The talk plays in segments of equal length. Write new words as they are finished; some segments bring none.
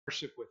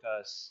worship with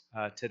us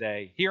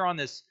today here on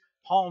this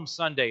Palm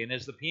Sunday. And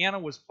as the piano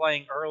was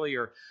playing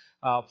earlier,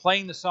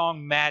 playing the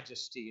song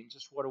Majesty, and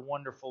just what a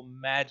wonderful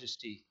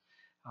majesty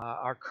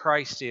our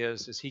Christ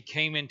is as he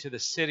came into the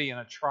city in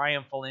a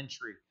triumphal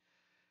entry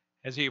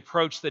as he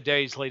approached the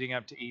days leading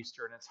up to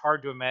Easter. And it's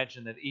hard to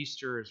imagine that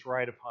Easter is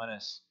right upon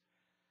us.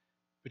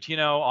 But you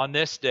know, on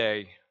this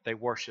day, they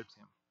worshiped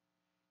him.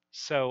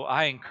 So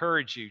I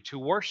encourage you to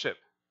worship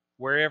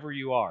wherever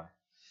you are,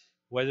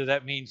 whether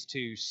that means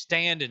to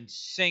stand and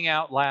sing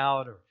out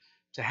loud or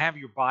to have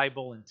your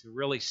Bible and to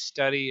really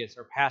study as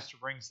our pastor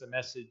brings the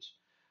message.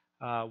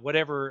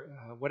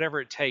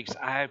 Whatever it takes,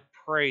 I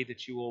pray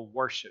that you will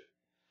worship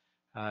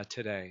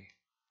today.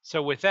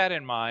 So with that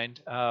in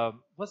mind,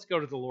 let's go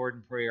to the Lord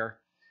in prayer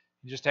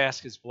and just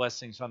ask his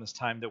blessings on this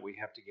time that we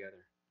have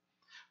together.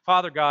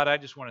 Father God, I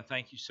just want to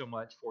thank you so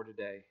much for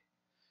today.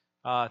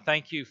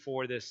 Thank you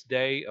for this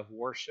day of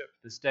worship,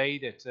 this day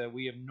that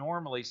we have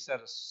normally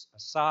set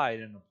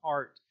aside and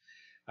apart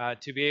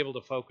to be able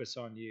to focus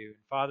on you.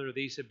 Father,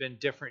 these have been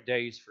different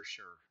days for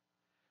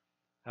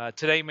sure.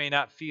 Today may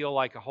not feel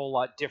like a whole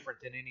lot different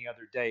than any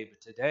other day,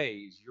 but today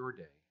is your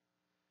day.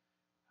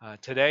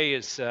 Today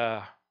is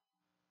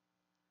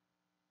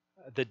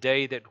the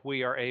day that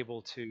we are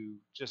able to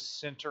just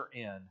center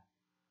in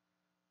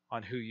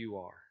on who you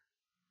are.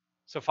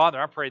 So, Father,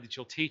 I pray that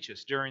you'll teach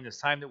us during this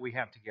time that we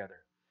have together.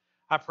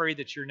 I pray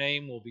that your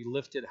name will be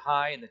lifted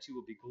high and that you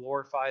will be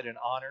glorified and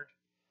honored.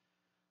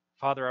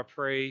 Father, I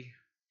pray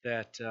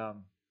that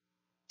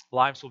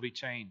lives will be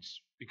changed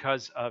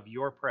because of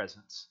your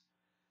presence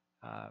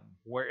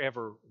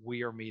wherever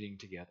we are meeting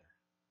together.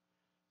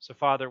 So,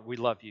 Father, we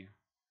love you.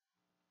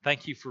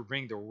 Thank you for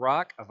being the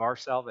rock of our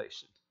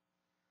salvation.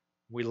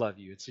 We love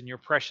you. It's in your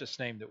precious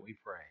name that we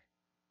pray.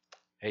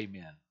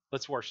 Amen.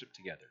 Let's worship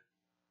together.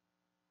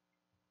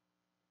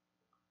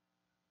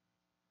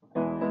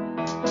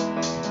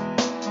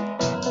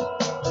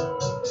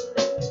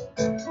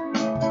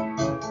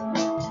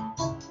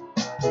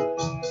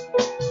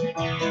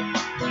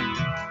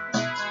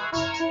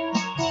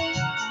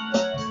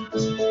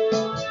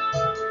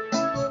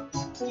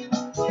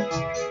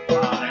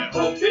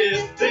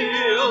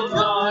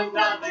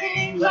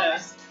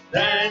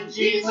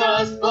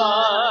 Jesus'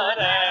 blood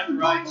and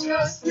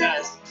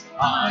righteousness.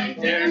 I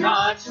dare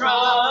not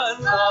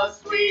trust the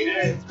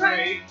sweetest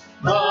grace,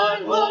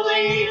 but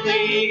wholly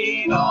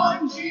lean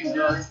on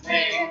Jesus'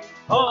 name.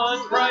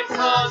 On Christ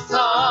the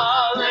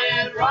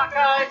solid rock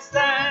I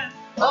stand,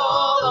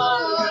 all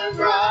other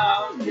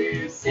ground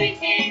is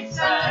sinking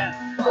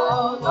sand,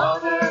 all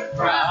other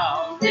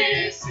ground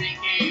is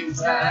sinking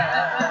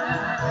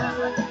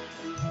sand.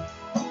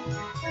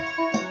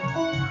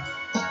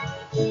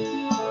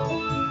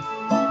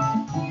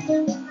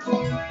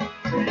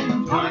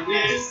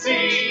 Darkness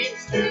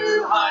seems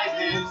to hide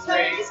his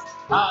face,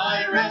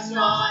 I rest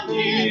on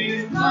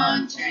his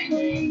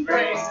unchanging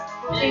grace.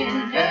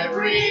 In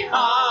every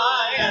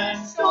high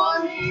and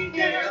stormy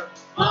gale,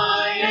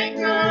 my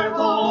anchor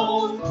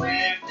holds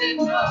within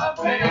the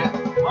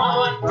veil.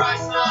 On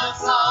Christ the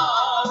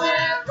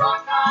solid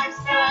rock I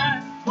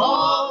stand,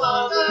 all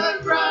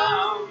other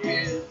ground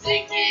is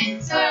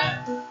sinking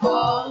sand,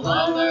 all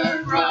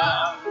other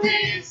ground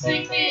is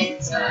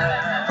sinking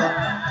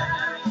sand.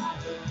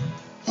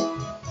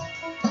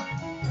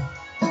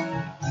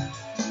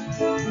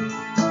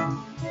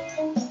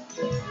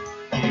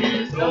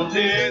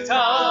 His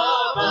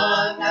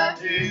covenant and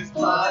his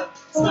blood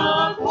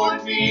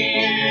support me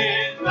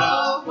in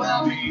the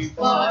whelming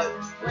flood.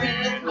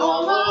 When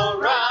all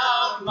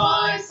around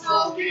my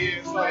soul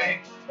gives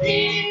way,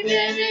 he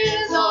then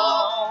is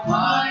all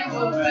my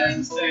hope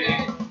and stay.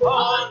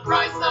 On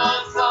Christ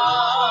the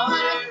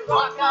solid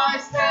rock I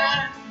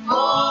stand,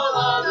 all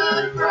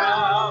other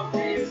ground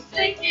is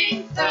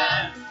sinking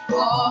sand,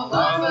 all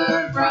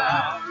other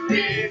ground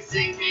is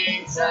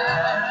sinking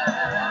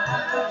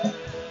sand.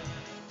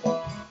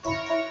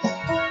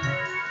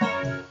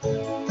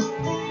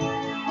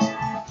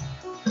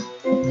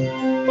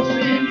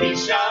 He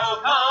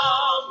shall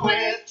come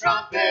with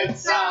trumpet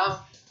sound.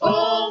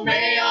 Oh,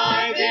 may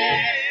I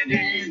then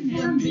in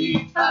him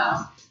be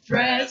found,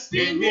 dressed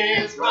in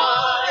his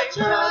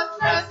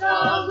righteousness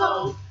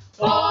alone,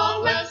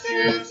 faultless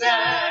to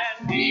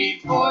stand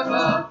before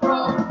the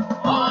throne.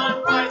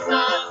 On Christ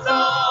the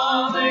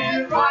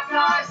solid rock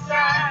I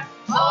stand,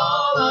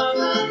 all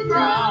other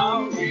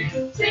ground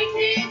is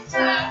sinking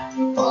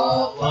sand,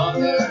 all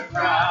other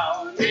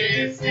ground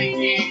is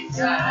sinking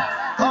sand.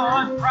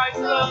 On Christ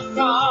the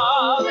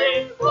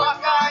solid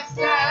rock I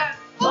stand,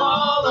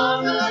 all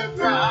other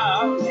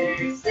ground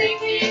is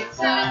sinking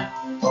sand,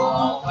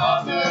 all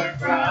other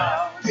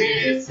ground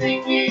is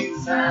sinking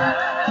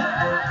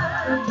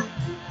sand.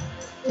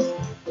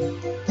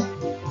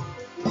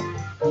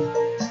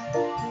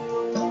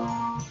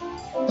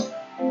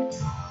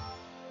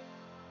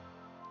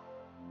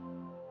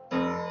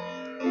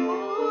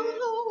 Oh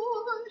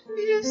Lord,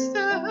 you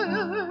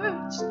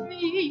searched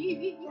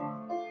me.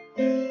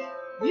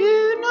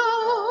 You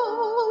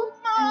know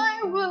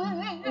my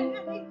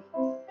way,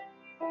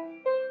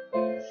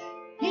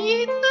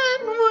 even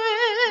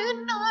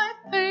when I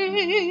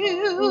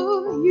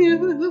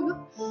you.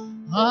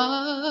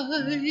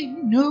 I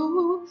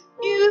know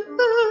you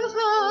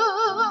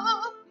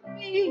love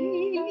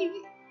me.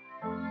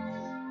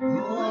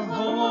 Your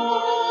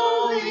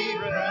holy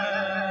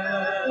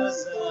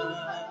presence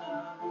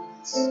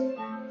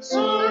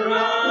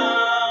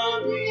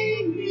surrounding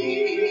me.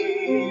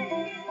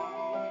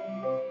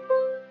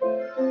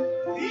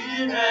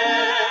 In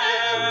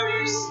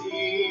every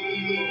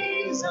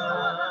season,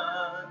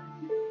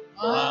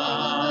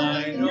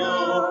 I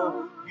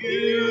know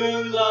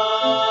you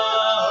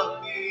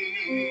love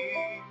me.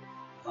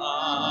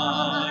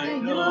 I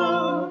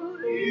know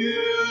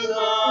you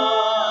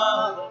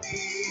love me.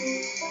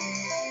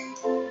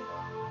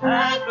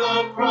 At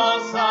the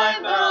cross I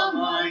bow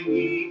my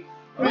knee,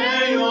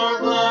 where your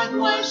blood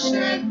was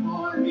shed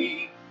for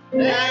me.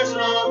 There's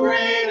no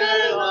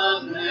greater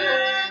love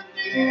than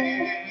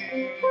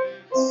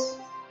this.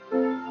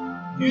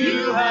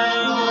 You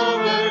have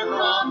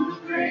overcome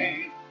the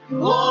grave.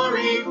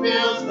 Glory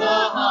fills the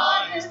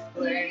highest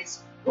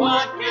place.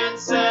 What can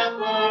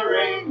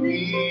separate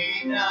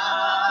me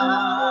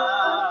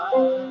now?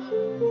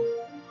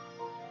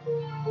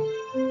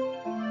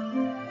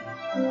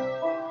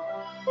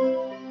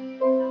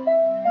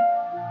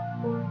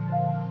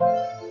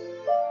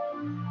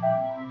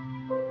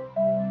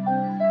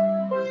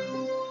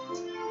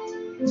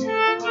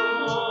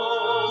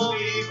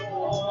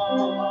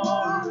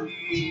 Before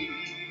me,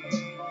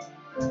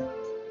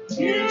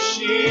 you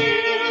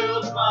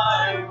shield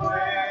my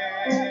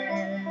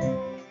way.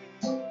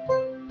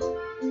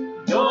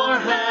 Your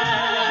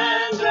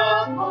hand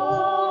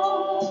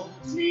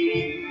upholds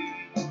me.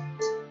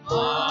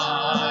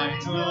 I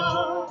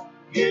know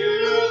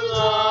you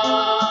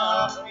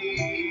love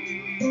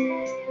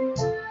me.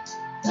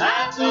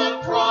 At the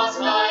cross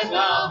I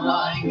bow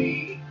my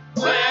knee,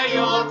 where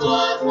your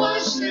blood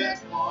was shed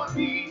for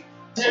me.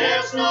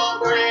 There's no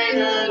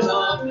greater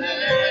love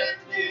than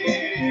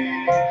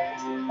this.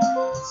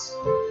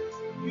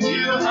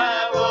 You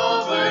have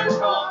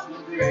overcome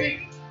the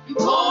grave. Your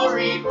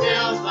glory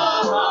fills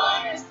the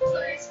highest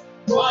place.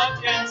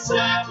 What can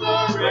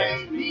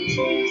separate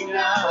me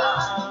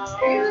now?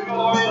 You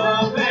tore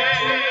the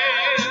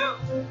veil.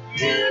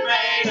 You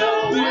made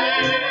a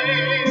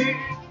way.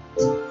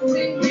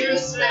 When you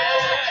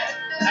said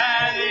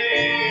that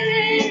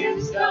it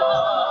is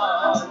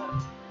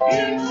done,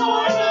 you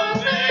tore the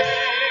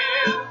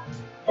veil.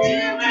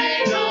 You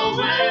made a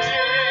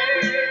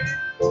way.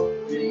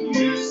 When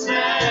you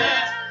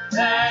said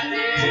that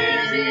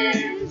it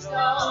is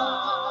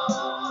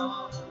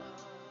done.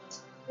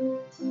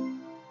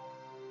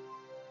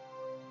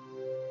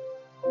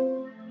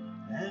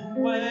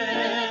 And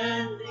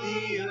when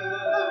the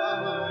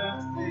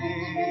earth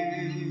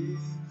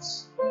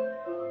fades,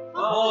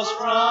 falls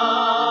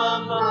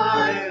from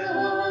my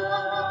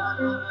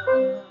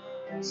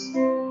eyes,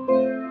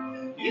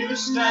 you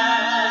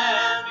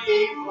stand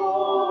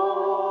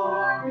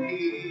before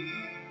me.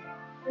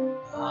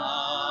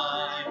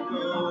 I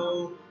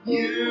know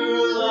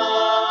you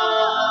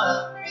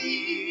love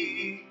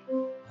me.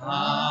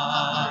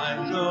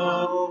 I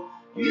know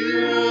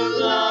you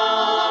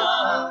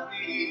love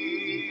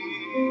me.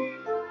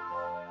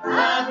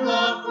 At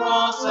the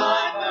cross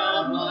I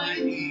bow my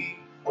knee,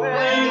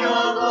 where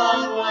your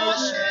blood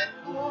was shed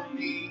for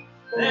me.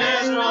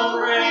 There's no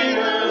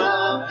greater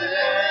love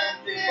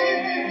than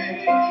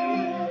this.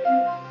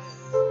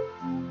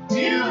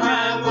 You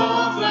have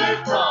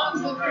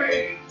overcome the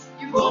grave.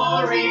 Your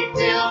glory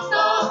fills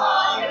the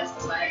highest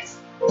place.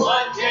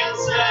 What can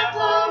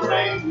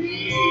separate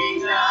me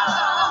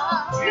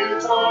now? You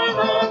tore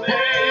the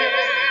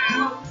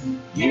veil.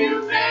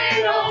 You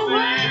made a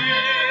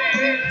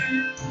way.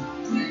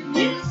 When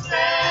you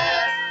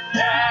said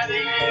that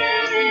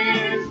it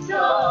is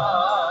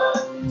done,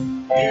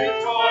 you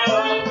tore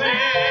the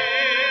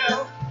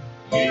veil.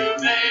 You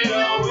made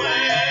a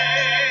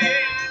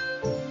way.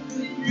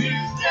 When you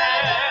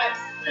said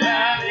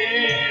that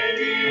it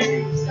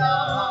is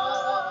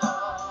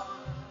done.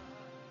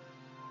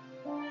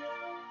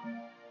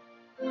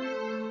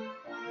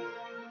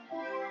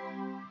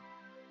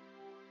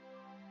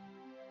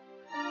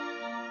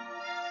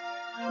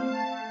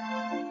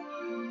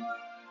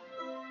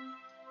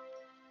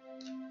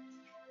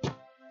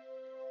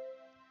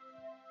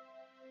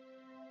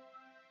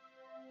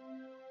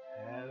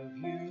 Have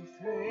you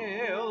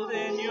failed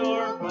in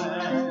your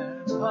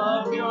plan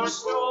of your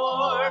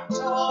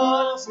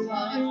storm-tossed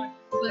life?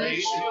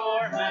 Place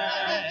your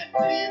hand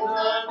in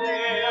the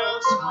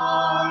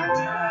nail-scarred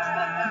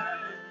hand.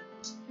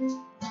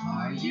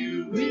 Are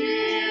you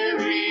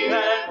weary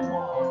and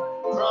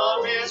worn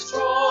from his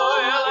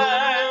toil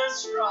and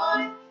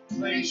strife?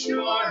 Place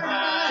your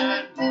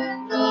hand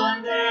in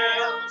the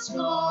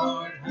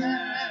nail-scarred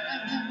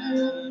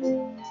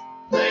hand.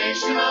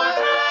 Place your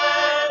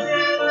hand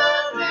in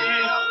the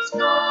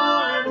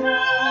nail-scarred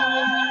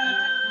hand.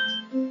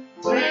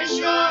 Place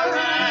your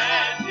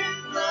hand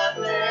in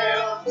the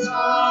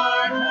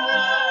nail-scarred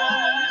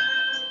hand.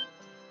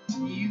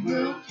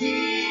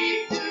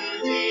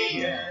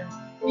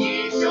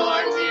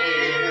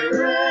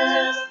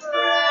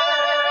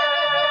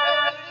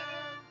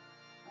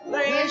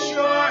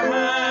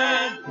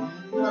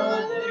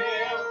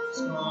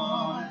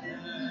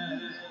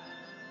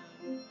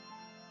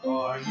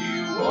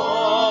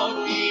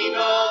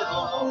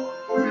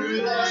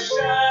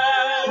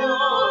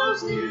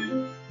 cross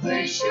you,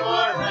 place your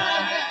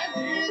hand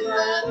in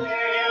the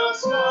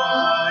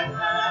nail-scarred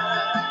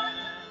hand.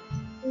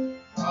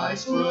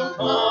 Christ will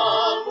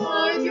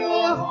comfort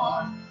your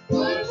heart,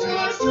 put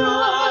your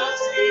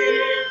trust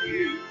in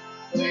you,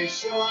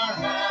 place your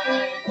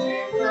hand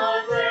in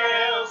the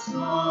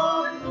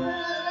nail-scarred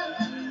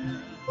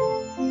hand.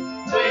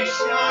 Place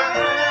your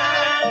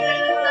hand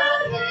in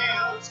the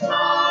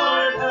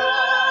nail-scarred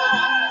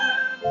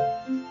hand.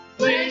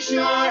 Place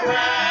your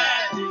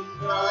hand in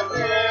the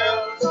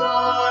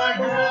nail-scarred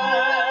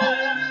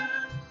hand.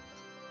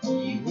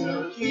 He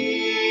will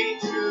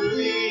keep to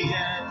the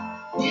end.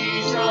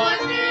 He's your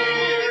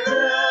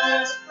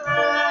dearest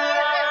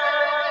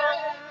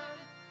friend.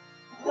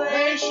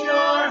 Place your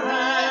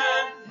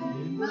hand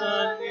in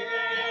the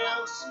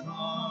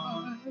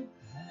nail-scarred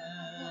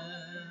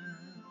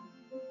hand.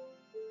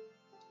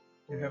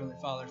 Dear Heavenly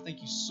Father,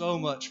 thank you so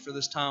much for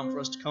this time for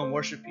us to come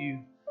worship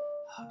you.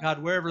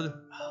 God, wherever the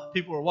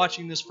people are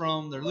watching this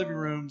from, their living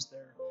rooms,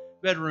 their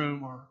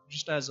bedroom, or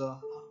just as a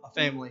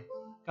family,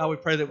 God, we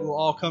pray that we'll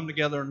all come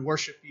together and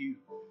worship you.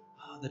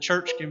 The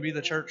church can be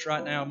the church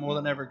right now more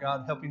than ever,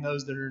 God, helping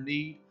those that are in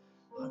need.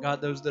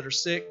 God, those that are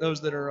sick, those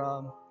that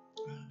are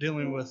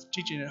dealing with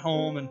teaching at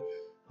home, and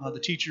the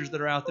teachers that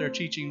are out there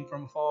teaching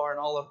from afar, and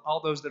all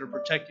those that are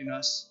protecting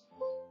us.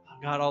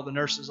 God, all the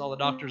nurses, all the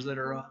doctors that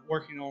are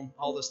working on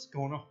all this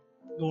going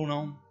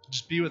on,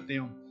 just be with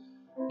them.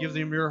 Give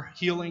them your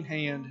healing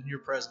hand and your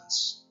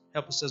presence.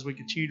 Help us as we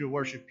continue to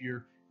worship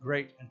your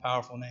great and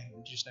powerful name.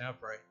 In Jesus' name I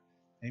pray.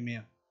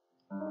 Amen.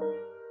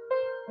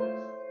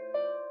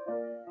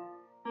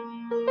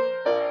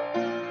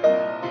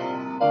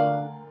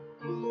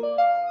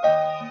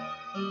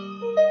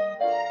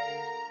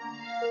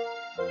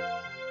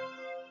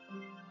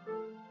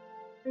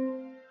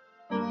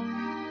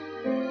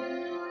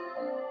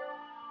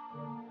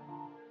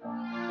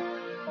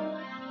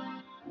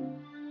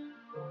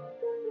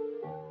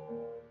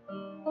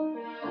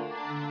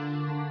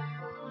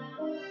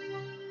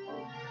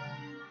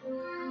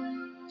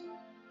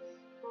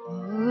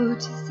 Oh,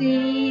 to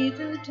see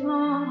the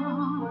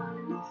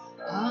dawn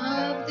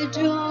of the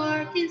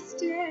darkest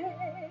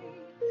day,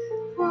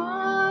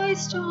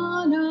 Christ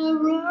on a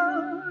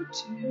road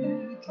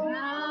to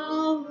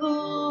Calvary,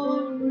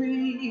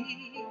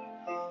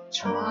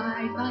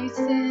 tried by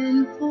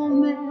sinful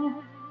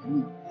men,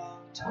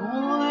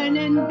 torn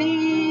and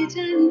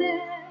beaten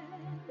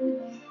men,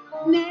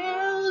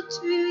 nailed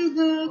to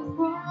the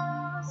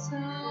cross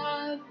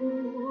of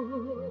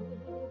wood.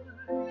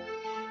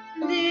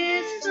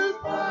 This the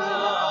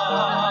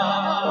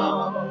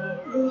power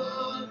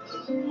of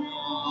the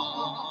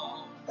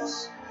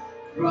cross.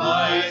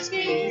 Christ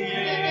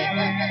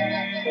became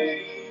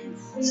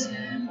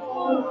sin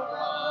for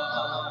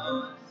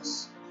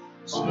us,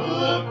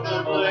 took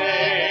the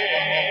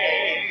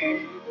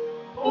blame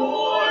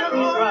for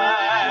the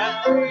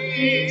wrath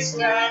we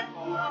stand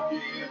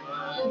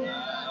forgiven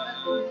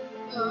at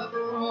the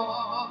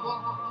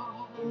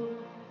cross.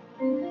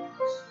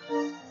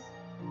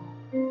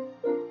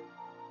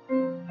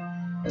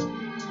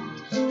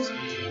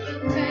 See the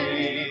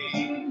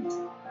pain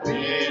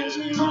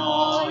written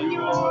on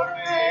your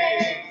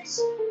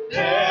face,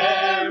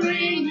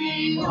 bearing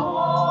the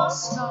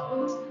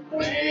awesome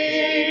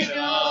weight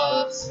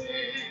of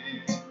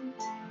sin.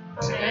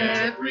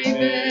 Every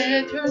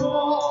bitter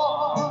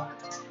thought,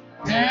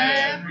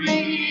 every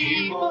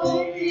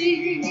evil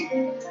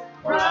deed,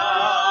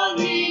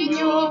 crowning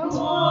your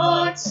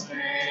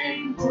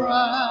blood-stained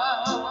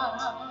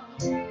brow.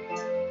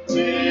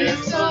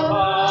 With the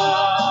power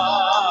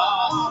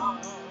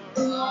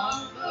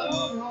of the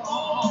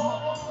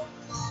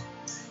cross,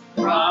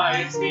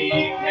 Christ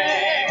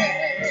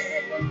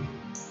became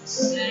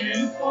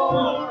sin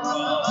for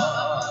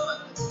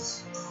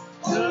us,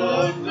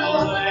 took the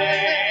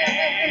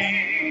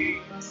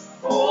blame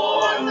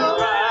for the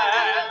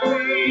wrath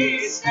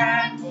we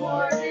stand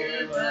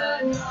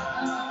forgiven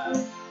at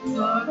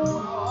the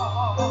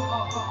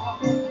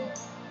cross.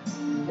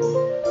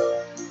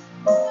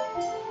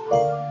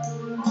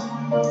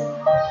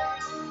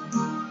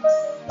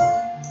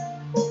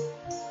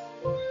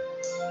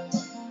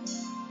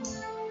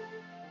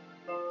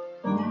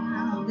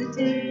 Now the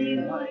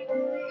daylight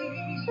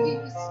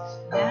flees,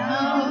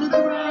 now the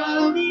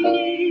ground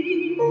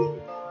beneath,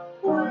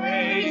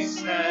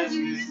 Grace as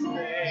his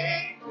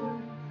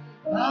maker,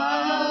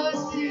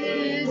 bows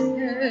his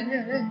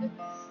head,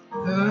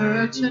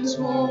 hurt and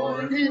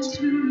torn in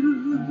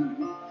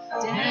two,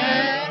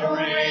 dead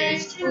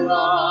raised to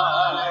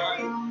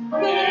life,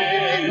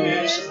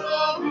 finish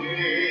the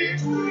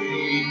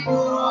victory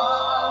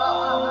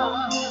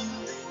won.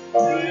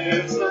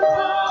 with the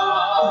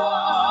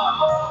power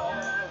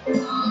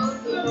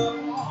of the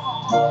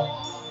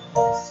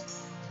cross,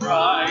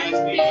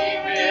 Christ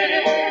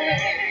became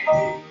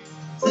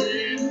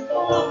sin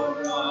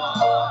for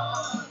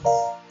us,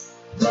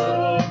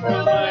 took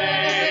the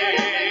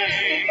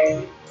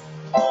blame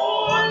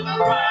for the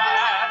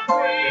wrath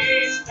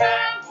we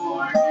stand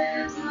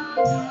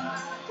forgiven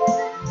at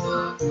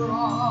the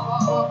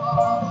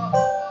cross.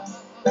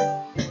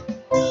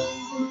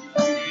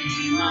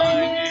 Be my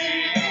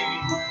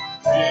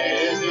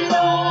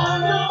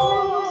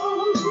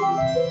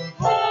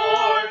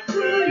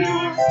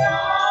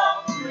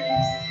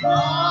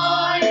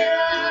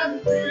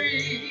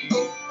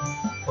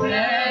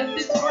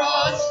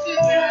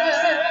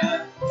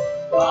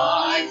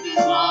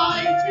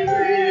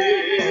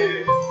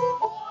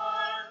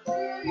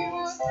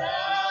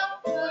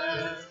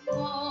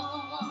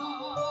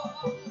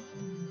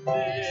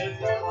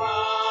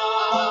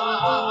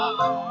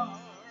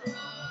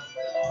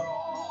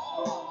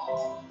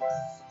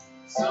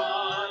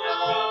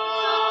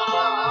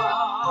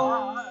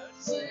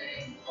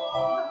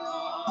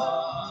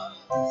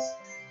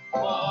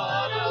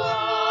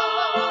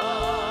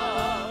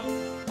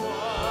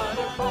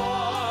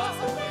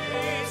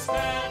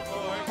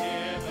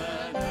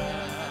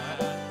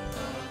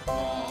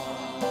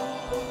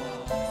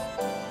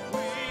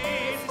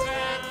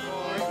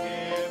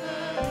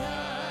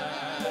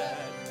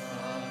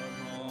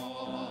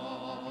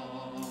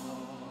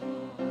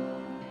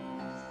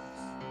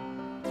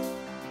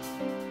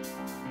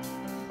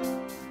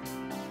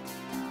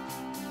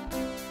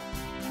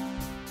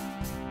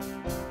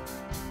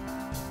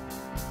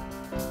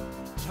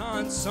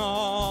John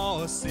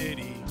saw a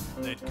city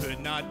that could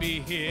not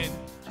be hid.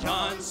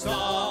 John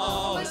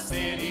saw a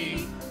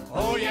city,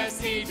 oh yes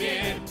he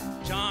did.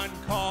 John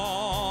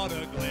caught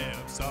a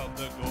glimpse of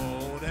the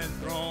golden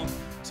throne.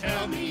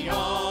 Tell me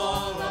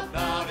all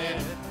about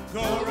it,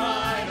 go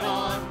right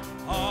on.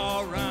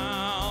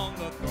 Around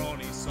the throne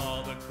he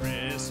saw the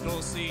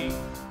crystal sea.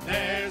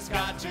 There's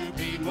got to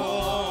be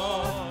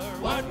more,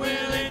 what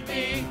will it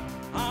be?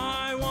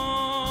 I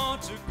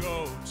want to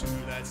go to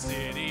that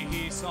city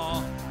he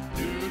saw,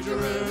 New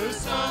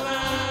Jerusalem.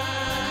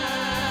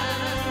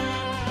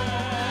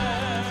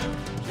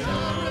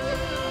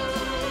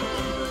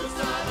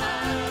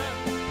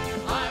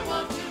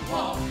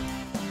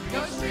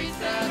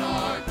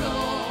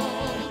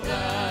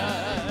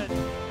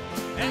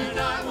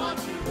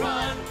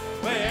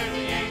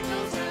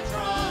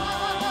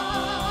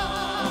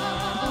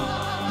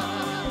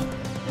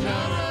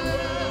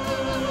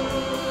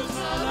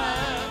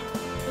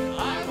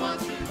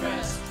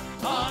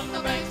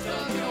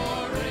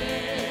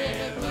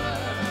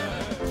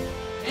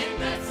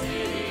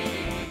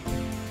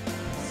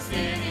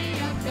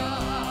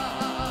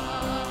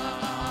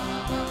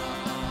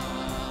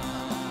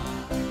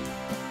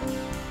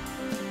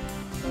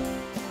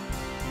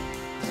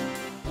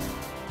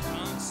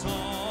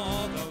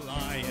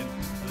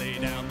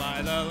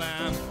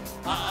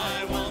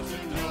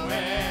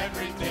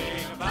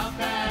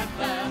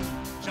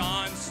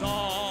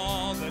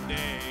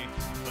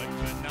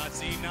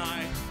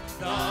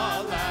 The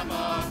Lamb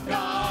of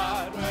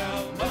God,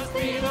 well, must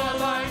be the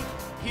light.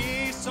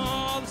 He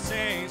saw the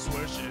saints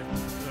worship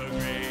the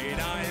great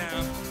I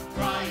am,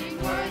 crying,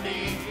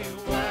 worthy,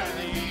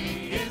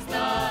 worthy is the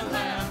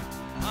Lamb.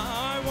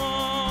 I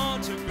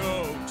want to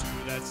go to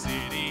that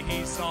city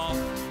he saw,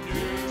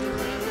 New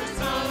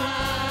Jerusalem.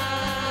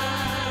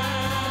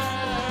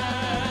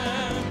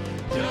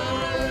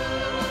 Jerusalem,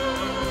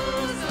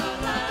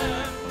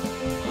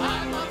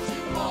 I want to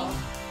walk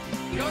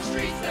your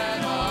streets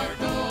that are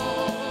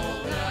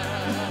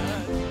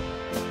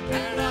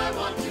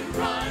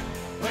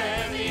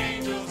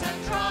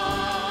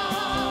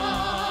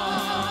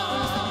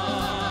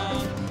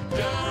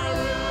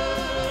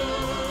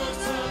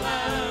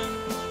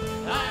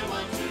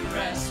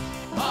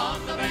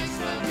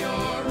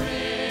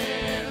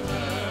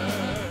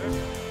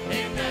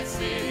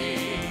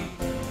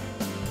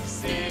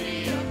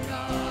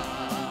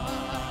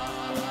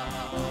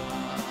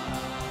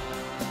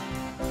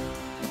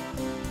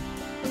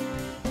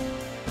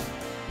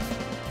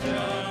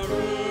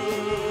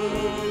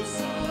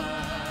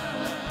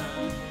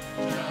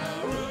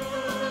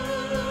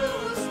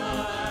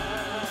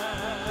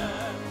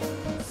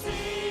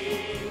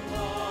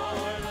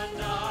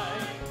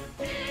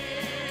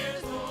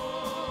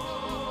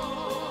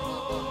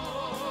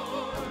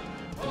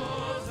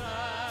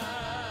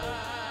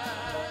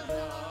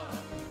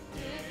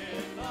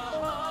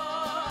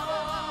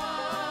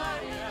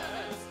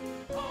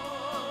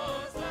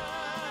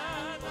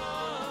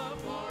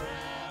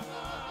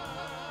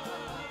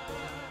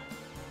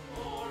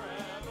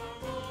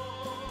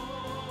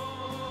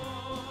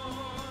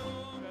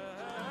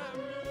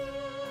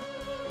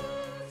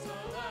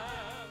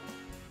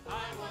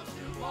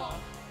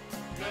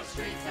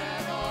streets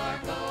that are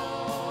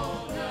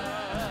golden,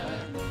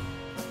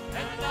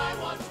 and I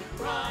want to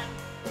run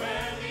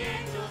where the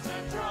angels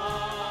have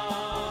trod.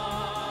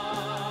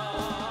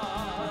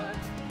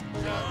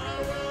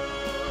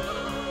 Jerusalem,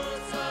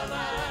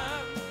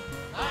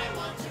 I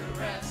want to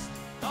rest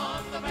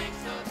on the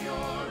banks of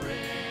your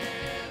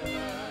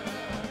river,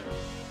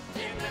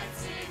 in that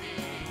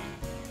city,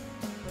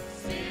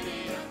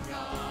 city of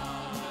God.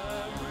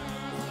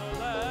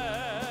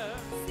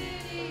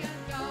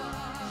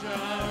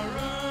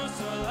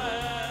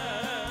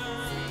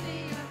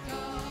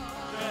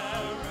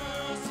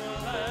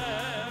 Jerusalem,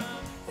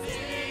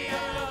 city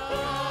of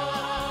God.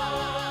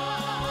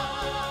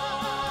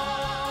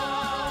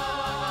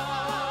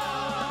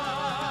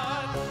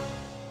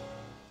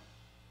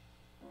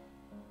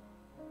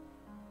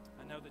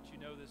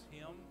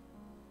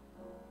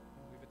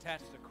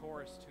 Attached a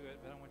chorus to it,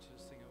 but I want you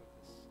to sing it with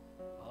us.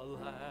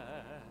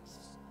 Alas,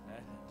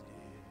 that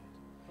did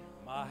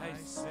my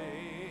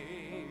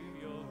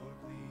Savior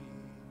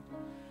bleed,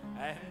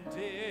 and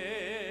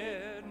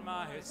did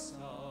my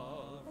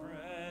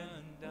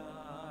sovereign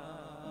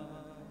die?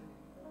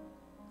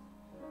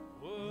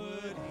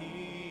 Would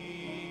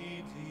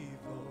he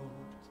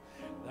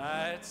devote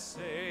that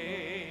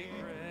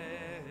sacred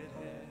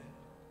head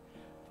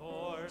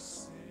for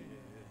sinners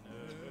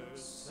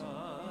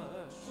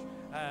such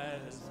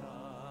as I?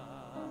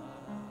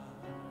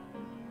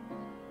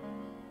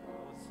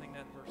 Let's sing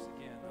that verse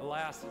again.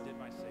 Alas, and did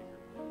my Savior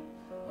bleed.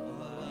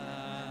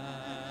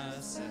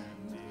 Alas,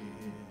 and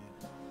did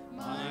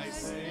my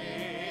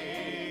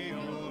Savior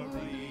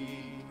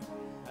bleed,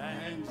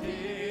 and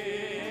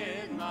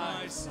did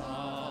my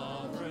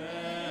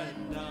sovereign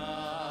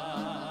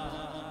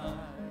die?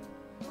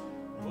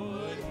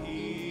 Would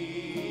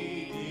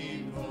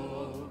he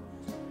devote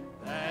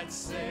that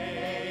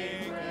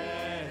sacred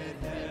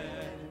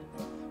head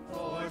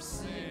for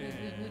sinners?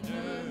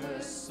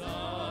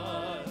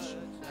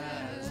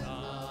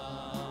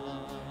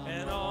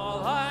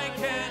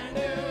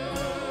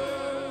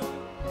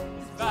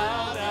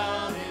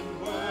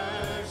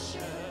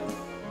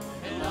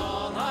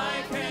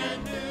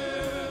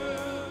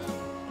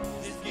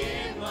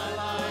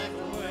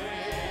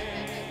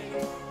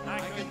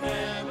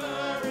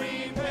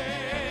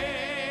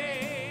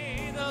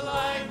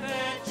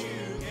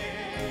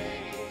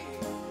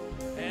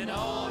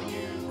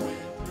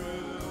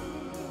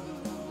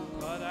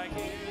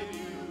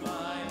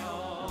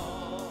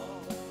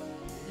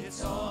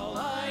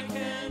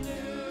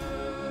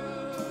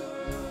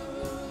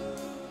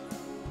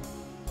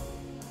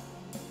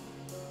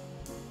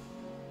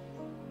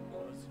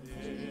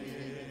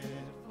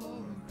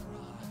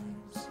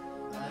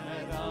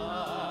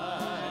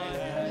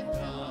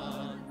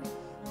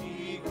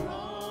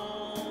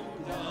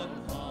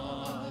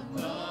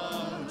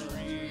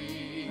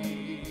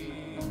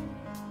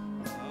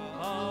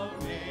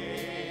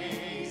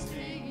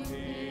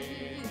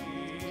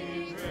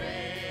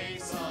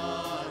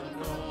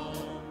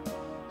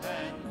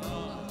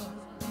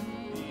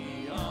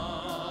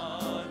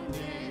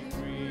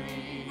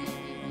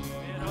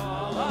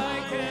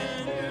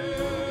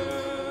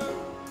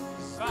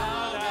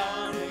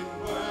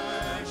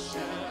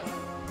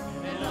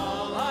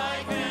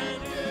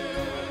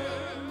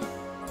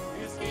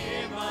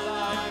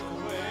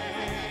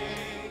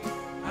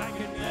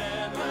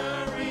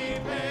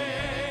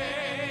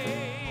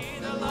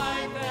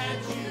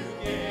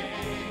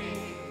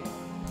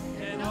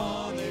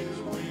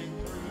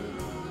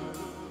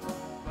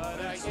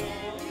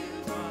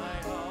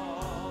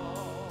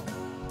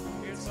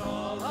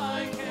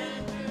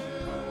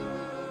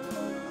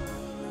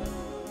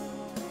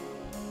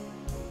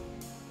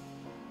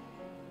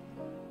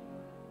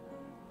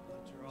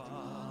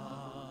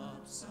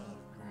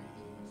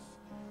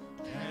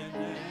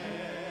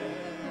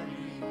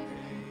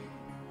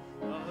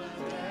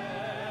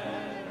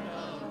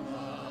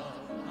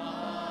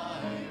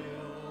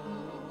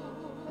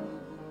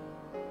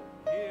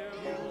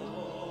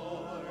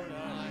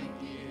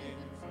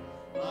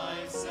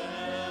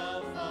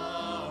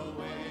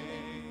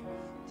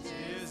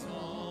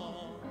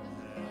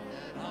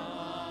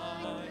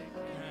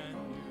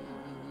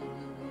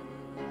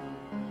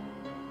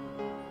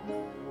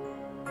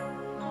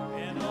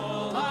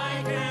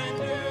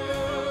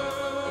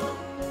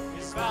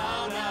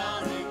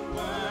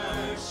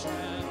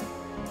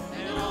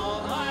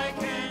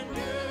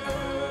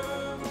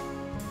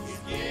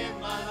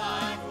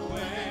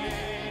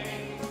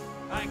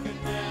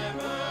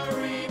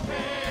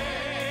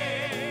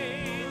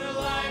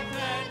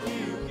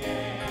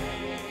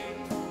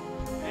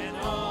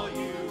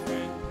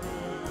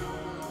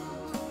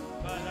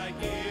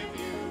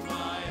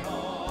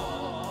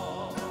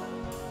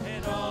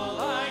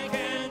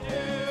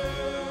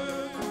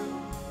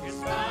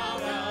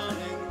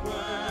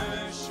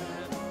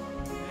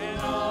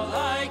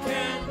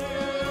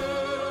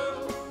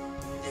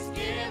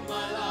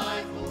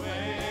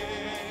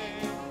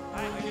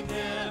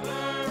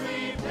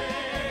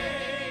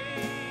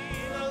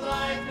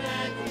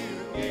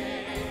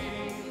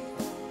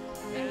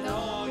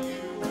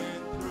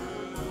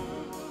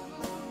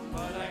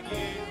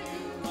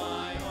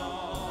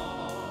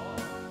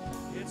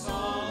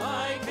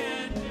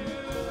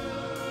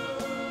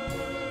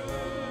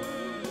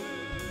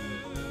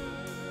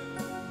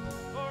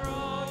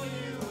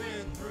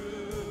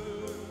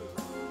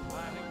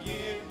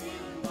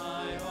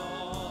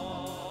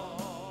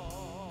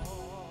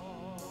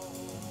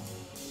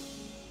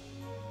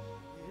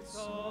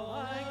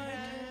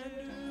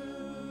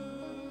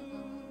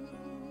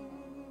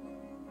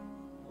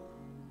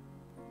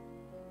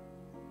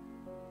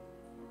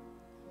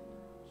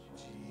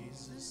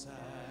 Jesus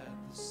at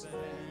the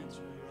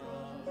center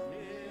of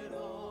it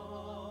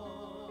all.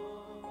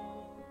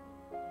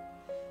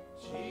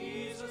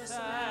 Jesus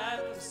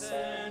at the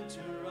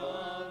center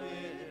of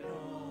it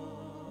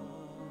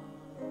all.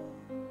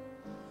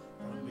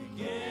 From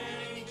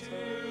beginning to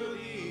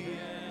the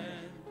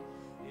end,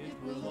 it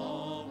will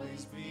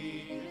always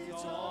be,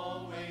 it's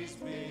always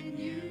been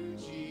you,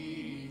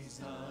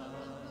 Jesus.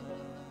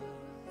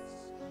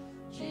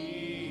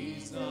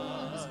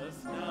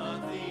 Jesus,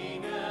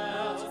 nothing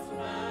else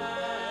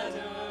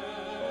matters.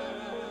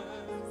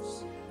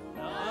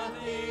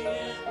 Nothing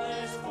in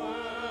this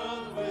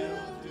world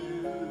will do.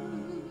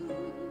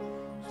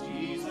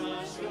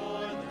 Jesus,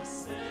 you're the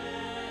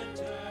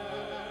center.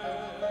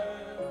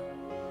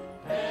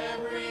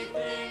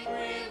 Everything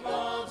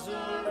revolves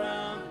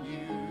around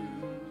you,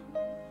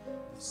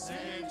 the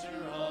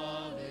center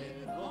of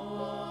it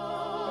all.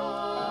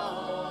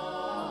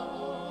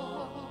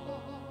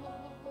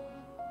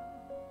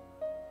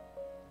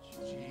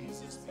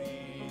 Jesus,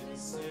 be the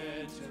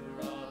center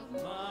of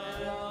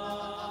my life.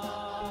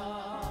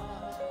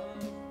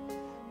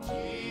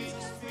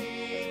 Jesus,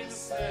 be the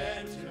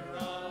center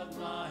of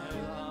my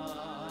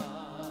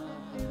life.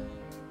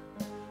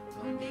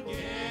 From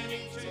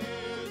beginning to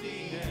the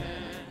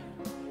end,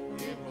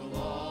 it will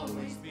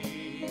always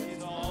be,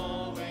 it's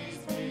always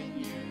been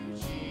you,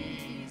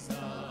 Jesus.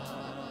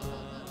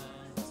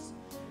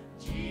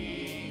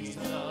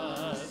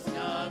 Jesus,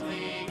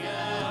 nothing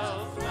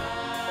else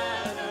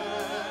matters.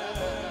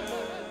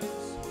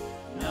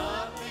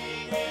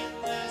 Nothing in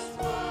this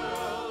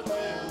world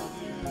will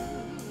do.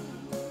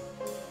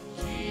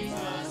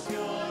 Jesus,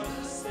 you're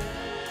the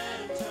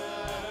center.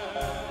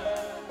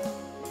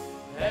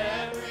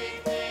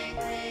 Everything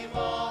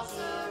revolves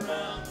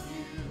around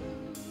you,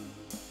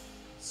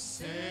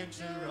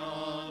 center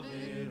of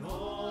it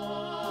all.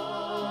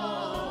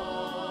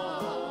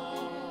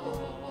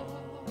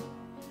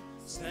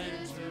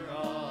 Center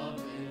of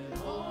it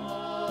all.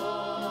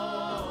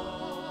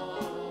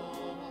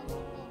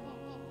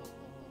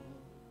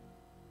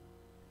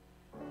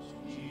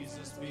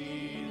 Jesus, be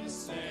the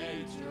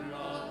center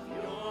of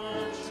your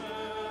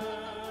church.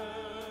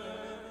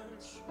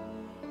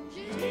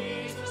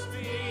 Jesus,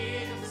 be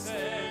the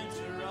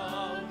center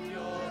of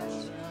your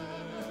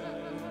church.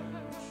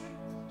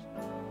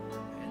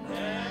 And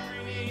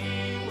every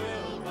knee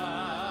will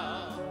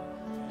bow,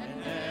 and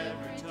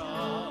every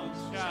tongue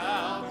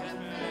shall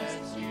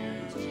confess you,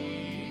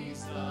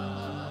 Jesus.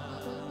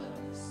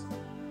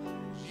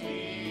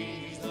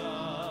 Jesus.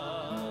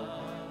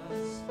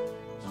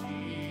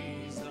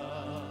 Jesus.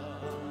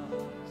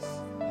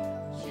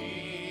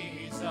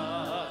 Jesus,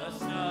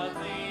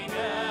 nothing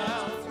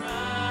else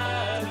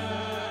matters.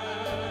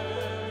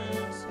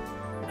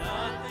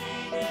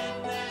 Nothing in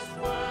this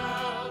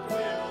world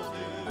will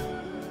do.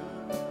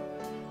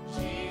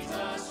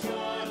 Jesus,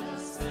 you're the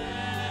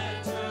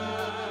center.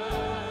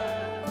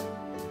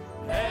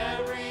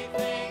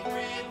 Everything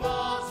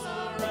revolves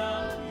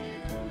around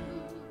you,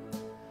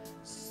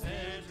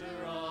 center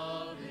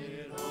of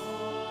it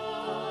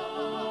all.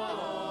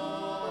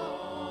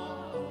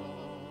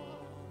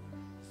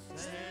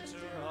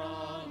 Center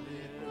of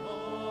it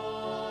all.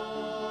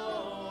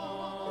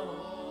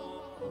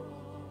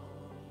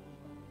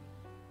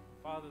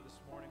 Father, this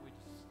morning we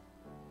just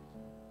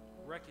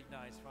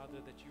recognize, Father,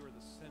 that you are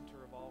the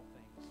center of all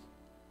things.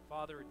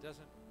 Father, it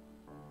doesn't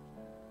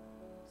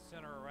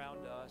center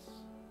around us,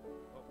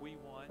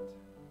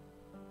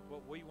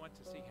 what we want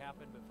to see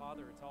happen, but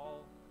Father, it's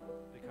all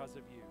because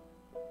of you.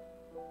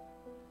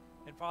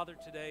 And Father,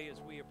 today as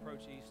we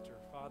approach Easter,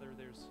 Father,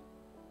 there's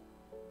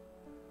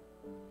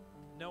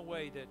no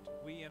way that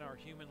we in our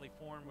humanly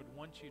form would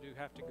want you to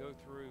have to go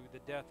through the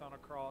death on a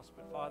cross,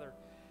 but Father,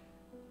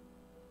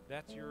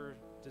 that's your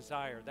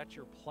desire, that's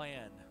your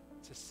plan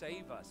to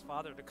save us,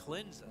 Father, to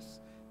cleanse us.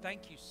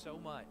 Thank you so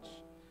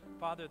much,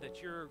 Father,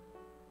 that your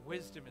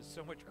wisdom is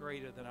so much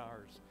greater than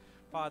ours.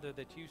 Father,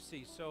 that you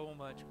see so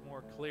much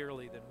more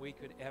clearly than we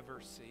could ever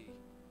see.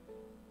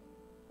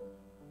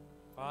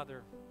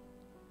 Father,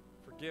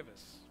 forgive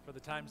us for the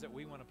times that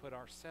we want to put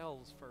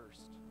ourselves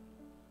first.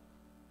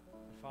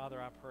 And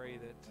Father, I pray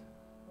that,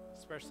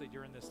 especially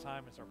during this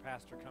time as our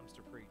pastor comes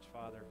to preach,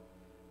 Father,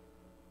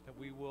 that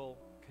we will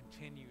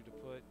continue to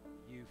put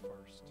you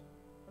first,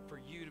 for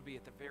you to be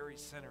at the very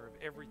center of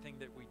everything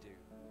that we do.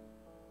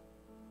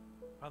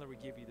 Father, we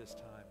give you this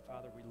time.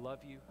 Father, we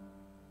love you,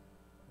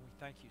 and we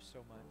thank you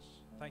so much.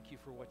 Thank you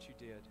for what you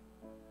did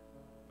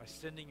by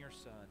sending your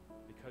Son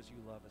because you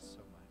love us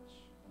so much.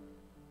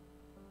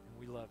 And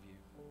we love you.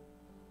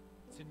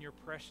 It's in your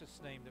precious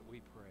name that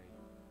we pray.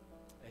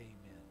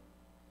 Amen.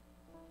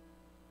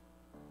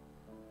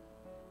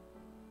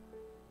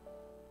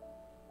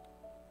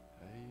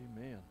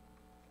 Amen.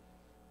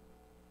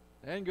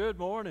 And good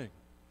morning.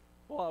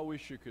 Well, I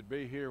wish you could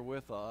be here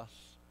with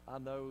us. I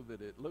know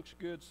that it looks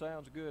good,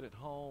 sounds good at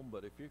home,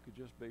 but if you could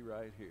just be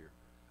right here,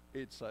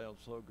 it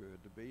sounds so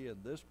good to be in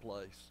this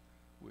place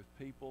with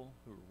people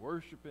who are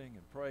worshiping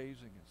and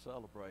praising and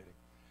celebrating.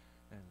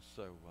 And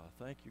so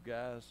thank you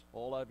guys,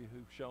 all of you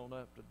who've shown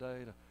up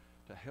today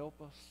to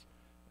help us.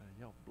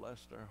 Y'all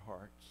blessed our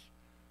hearts.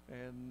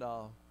 And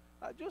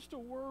just a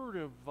word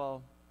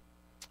of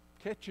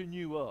catching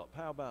you up.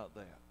 How about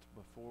that?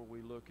 Before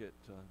we look at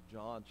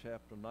John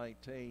chapter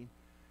 19,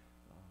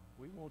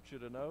 we want you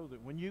to know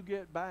that when you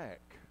get back,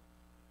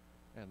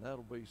 and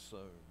that'll be soon,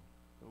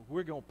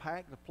 we're going to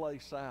pack the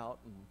place out,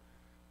 and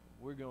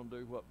we're going to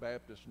do what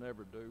Baptists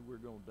never do. We're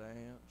going to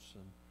dance,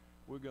 and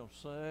we're going to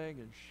sing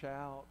and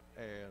shout,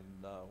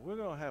 and we're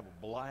going to have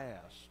a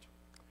blast.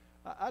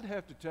 I'd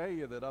have to tell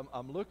you that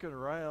I'm looking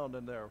around,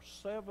 and there are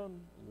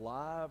 7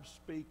 live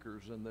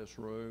speakers in this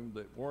room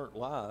that weren't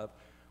live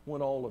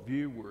when all of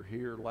you were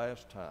here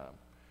last time.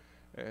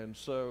 And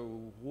so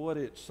what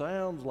it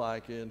sounds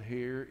like in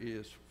here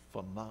is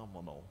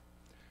phenomenal.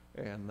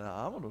 And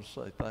I want to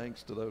say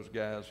thanks to those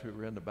guys who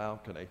were in the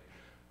balcony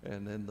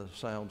and in the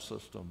sound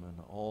system and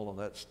all of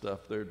that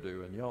stuff they're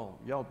doing.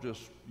 Y'all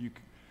just,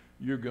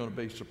 you're going to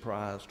be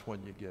surprised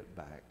when you get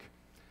back.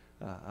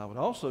 I would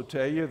also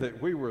tell you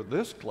that we were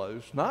this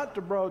close, not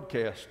to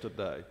broadcast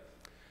today.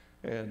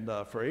 And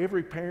for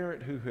every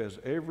parent who has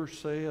ever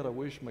said, I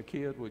wish my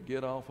kid would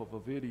get off of a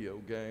video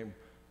game,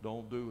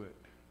 don't do it.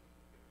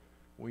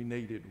 We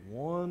needed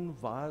one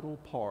vital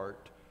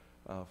part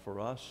for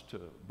us to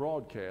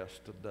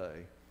broadcast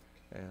today.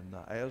 And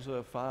as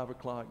of 5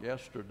 o'clock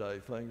yesterday,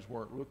 things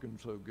weren't looking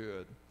so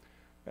good.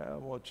 I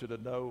want you to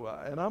know,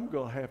 and I'm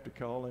going to have to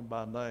call him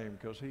by name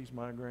because he's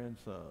my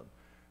grandson.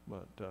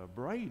 But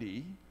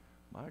Brady,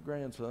 my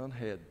grandson,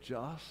 had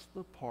just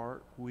the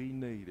part we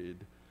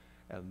needed.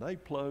 And they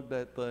plugged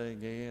that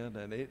thing in,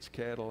 and it's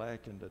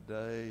Cadillacing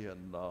today.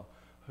 And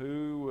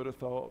who would have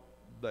thought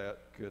that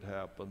could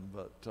happen?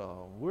 But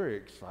we're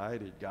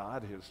excited.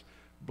 God has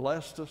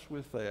blessed us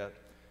with that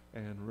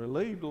and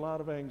relieved a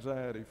lot of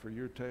anxiety for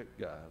your tech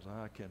guys.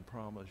 I can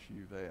promise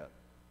you that.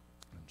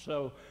 And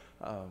so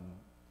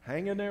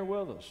hang in there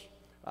with us.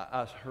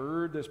 I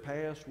heard this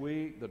past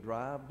week the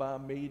drive-by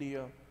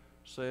media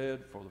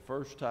said for the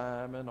first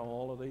time in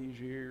all of these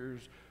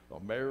years,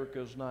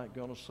 America's not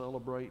going to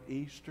celebrate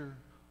Easter.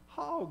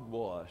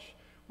 Hogwash.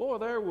 Boy,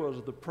 there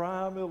was the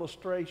prime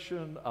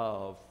illustration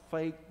of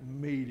fake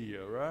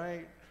media,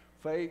 right?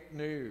 Fake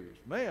news.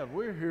 Man,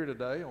 we're here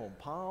today on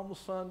Palm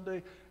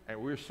Sunday,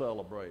 and we're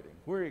celebrating.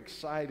 We're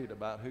excited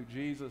about who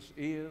Jesus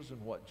is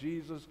and what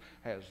Jesus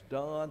has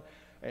done.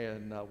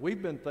 And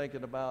we've been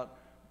thinking about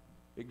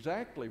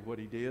exactly what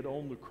he did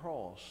on the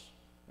cross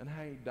and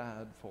how he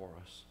died for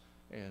us.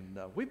 And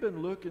we've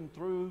been looking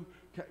through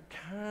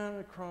kind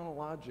of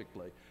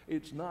chronologically.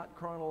 It's not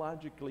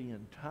chronologically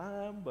in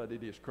time, but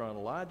it is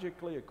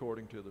chronologically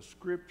according to the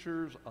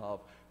scriptures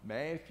of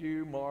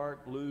Matthew,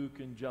 Mark,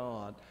 Luke, and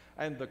John,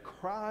 and the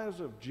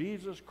cries of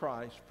Jesus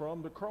Christ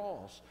from the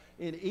cross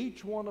in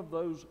each one of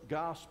those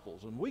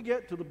gospels. And we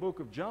get to the book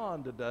of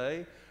John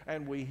today,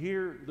 and we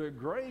hear the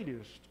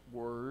greatest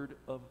word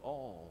of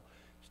all.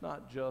 It's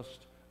not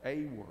just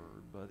a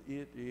word, but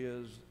it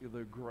is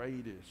the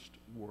greatest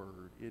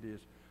word. It is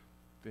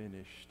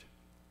finished.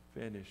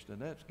 Finished.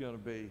 And that's going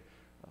to be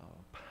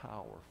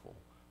powerful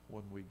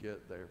when we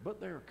get there.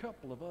 But there are a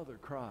couple of other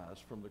cries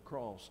from the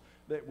cross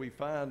that we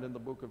find in the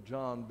book of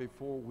John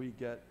before we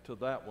get to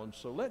that one.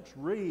 So let's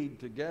read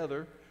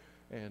together,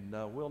 and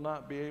we'll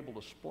not be able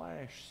to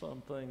splash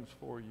some things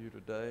for you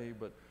today,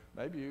 but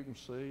maybe you can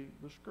see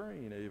the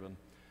screen even.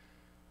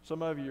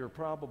 Some of you are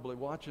probably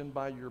watching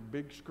by your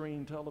big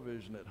screen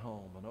television at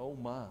home, and oh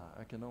my,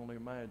 I can only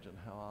imagine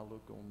how I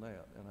look on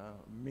that, and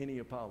many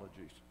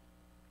apologies.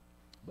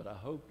 But I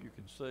hope you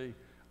can see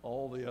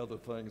all the other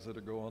things that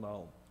are going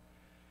on.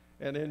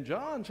 And in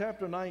John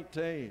chapter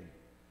 19,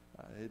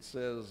 it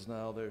says,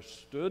 now there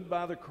stood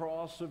by the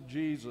cross of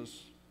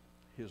Jesus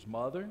his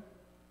mother's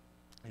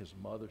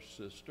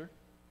sister,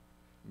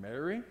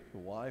 Mary, the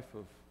wife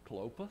of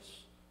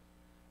Clopas,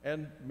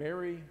 and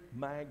Mary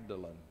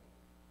Magdalene.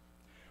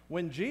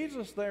 When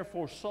Jesus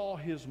therefore saw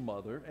his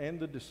mother and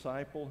the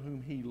disciple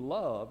whom he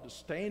loved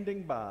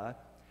standing by,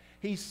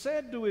 he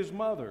said to his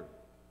mother,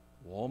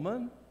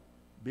 Woman,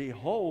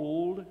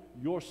 behold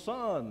your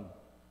son.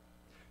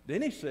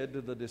 Then he said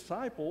to the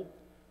disciple,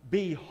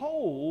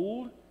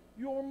 Behold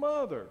your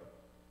mother.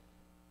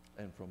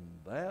 And from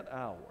that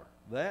hour,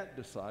 that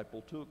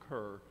disciple took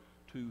her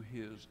to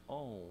his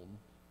own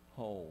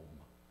home.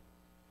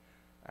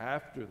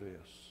 After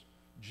this,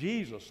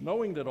 Jesus,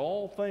 knowing that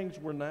all things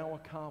were now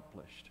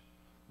accomplished,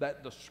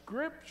 that the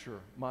scripture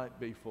might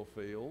be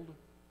fulfilled,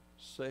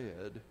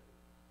 said,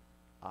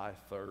 I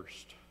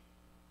thirst.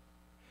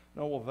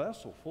 Now a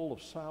vessel full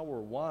of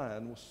sour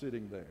wine was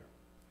sitting there,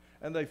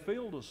 and they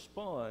filled a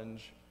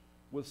sponge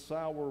with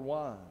sour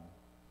wine,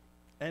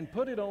 and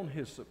put it on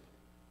hyssop,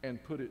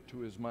 and put it to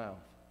his mouth.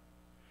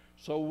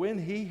 So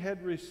when he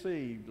had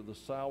received the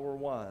sour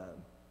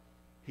wine,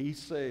 he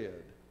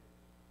said,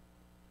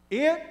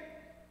 It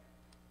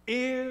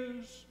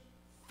is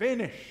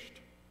finished.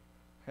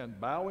 And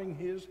bowing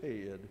his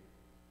head,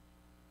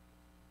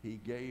 he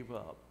gave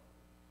up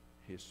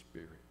his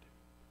spirit.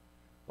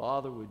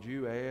 Father, would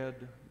you add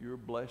your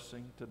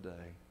blessing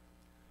today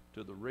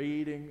to the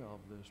reading of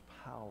this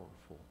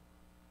powerful,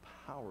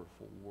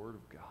 powerful Word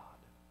of God?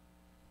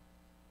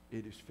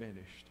 it is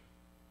finished.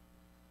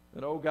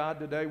 And oh God,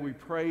 today we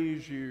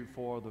praise you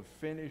for the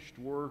finished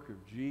work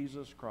of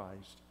Jesus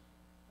Christ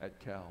at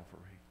Calvary.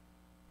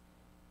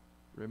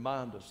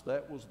 Remind us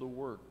that was the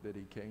work that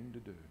he came to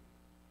do.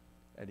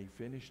 And he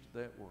finished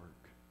that work.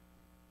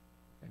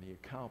 And he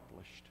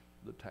accomplished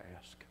the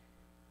task.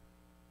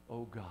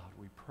 Oh God,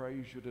 we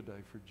praise you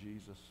today for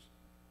Jesus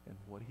and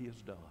what he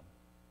has done.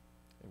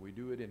 And we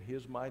do it in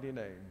his mighty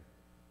name.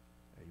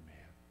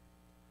 Amen.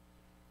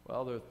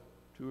 Well, there are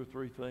two or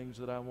three things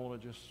that I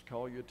want to just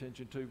call your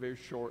attention to very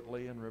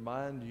shortly and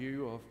remind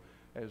you of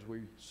as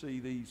we see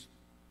these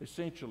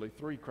essentially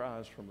three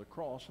cries from the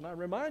cross. And I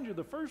remind you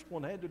the first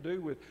one had to do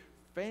with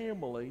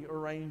family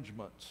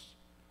arrangements.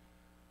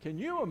 Can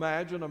you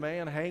imagine a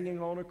man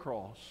hanging on a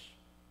cross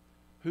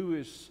who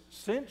is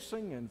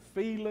sensing and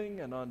feeling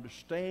and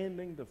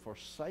understanding the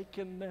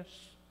forsakenness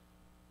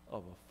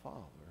of a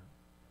father,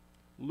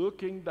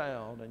 looking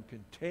down and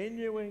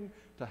continuing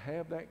to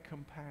have that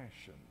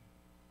compassion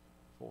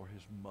for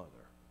his mother?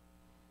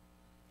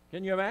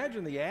 Can you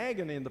imagine the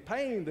agony and the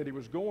pain that he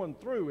was going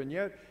through? And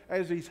yet,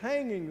 as he's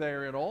hanging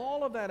there in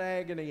all of that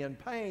agony and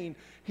pain,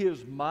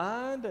 his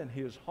mind and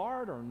his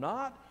heart are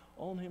not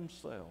on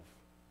himself,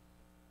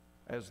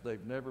 as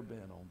they've never been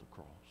on the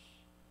cross,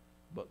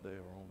 but they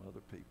are on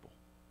other people.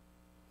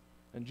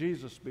 And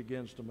Jesus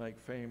begins to make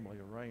family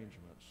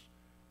arrangements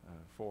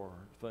for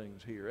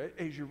things here.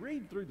 As you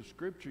read through the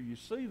scripture, you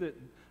see that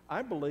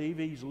I believe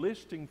he's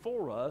listing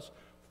for us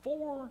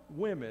 4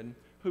 women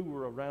who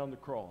were around the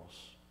cross.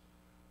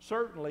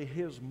 Certainly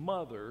his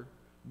mother,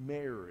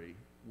 Mary,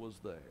 was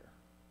there.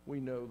 We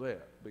know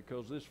that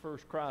because this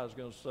first cry is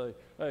going to say,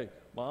 hey,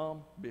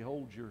 Mom,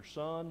 behold your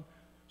son.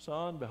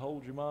 Son,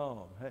 behold your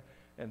mom.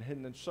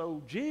 And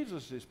so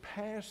Jesus is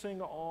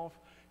passing off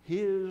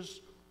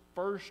his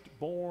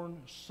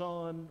firstborn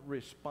son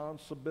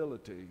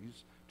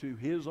responsibilities to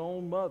his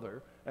own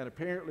mother. And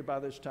apparently by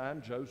this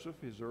time, Joseph,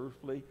 his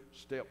earthly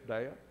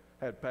stepdad,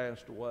 had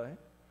passed away.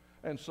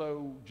 And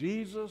so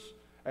Jesus,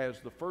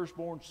 as the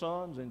firstborn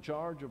son's in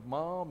charge of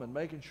mom and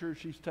making sure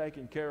she's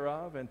taken care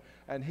of,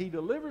 and he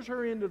delivers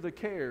her into the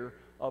care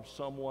of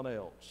someone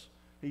else.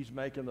 He's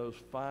making those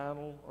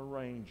final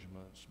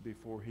arrangements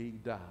before he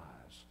dies.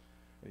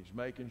 And he's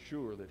making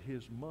sure that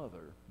his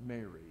mother,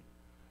 Mary,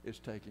 is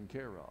taken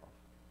care of.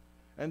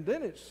 And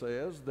then it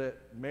says that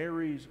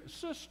Mary's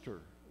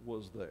sister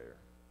was there.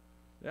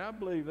 Now, I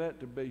believe that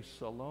to be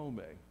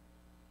Salome.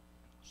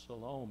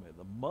 Salome,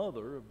 the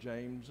mother of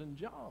James and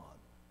John.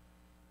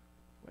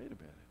 Wait a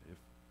minute. If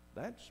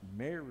that's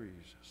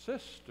Mary's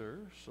sister,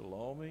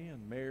 Salome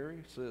and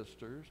Mary,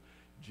 sisters,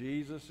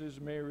 Jesus is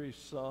Mary's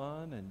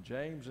son, and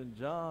James and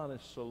John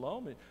is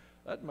Salome,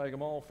 that'd make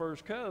them all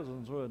first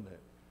cousins, wouldn't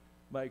it?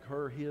 Make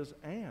her his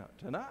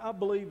aunt. And I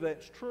believe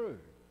that's true.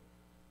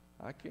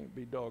 I can't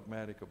be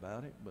dogmatic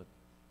about it, but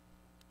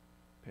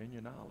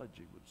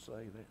opinionology would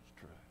say that's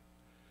true.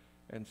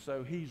 And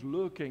so he's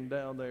looking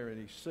down there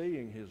and he's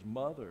seeing his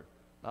mother.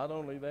 Not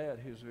only that,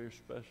 his very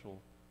special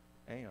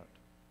aunt,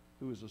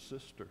 who is a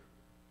sister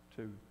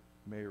to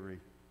Mary.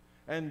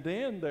 And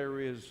then there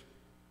is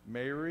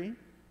Mary,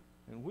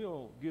 and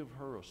we'll give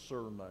her a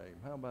surname.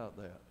 How about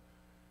that?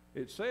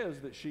 It says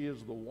that she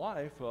is the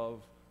wife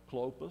of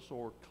Clopas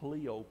or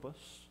Cleopas.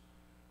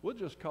 We'll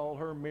just call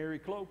her Mary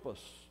Clopas.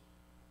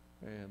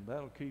 And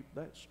that'll keep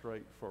that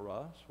straight for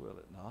us, will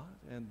it not?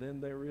 And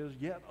then there is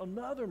yet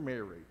another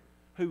Mary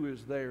who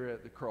is there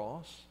at the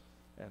cross,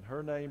 and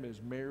her name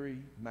is Mary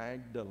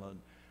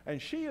Magdalene.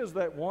 And she is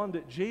that one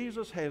that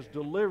Jesus has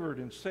delivered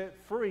and set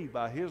free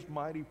by his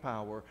mighty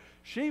power.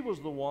 She was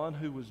the one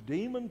who was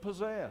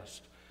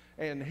demon-possessed,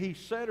 and he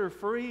set her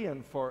free,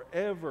 and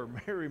forever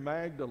Mary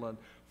Magdalene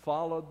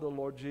followed the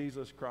Lord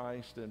Jesus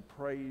Christ and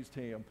praised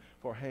him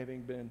for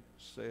having been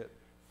set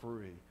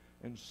free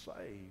and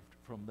saved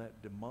from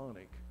that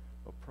demonic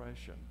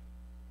oppression.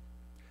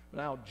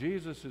 Now,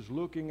 Jesus is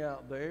looking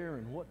out there,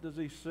 and what does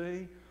he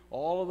see?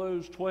 All of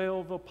those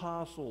 12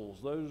 apostles,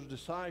 those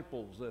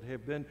disciples that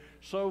have been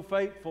so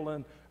faithful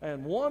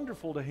and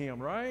wonderful to him,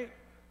 right?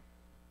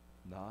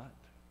 Not.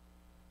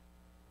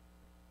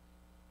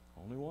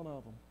 Only one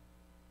of them.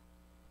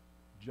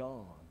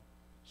 John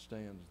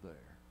stands there.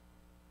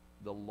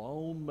 The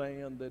lone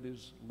man that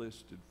is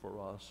listed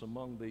for us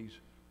among these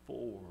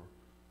 4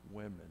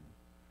 women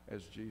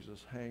as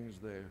Jesus hangs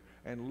there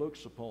and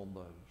looks upon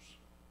those.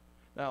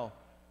 Now,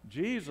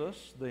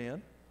 Jesus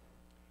then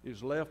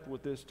is left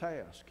with this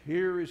task.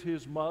 Here is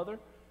his mother.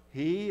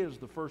 He, as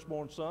the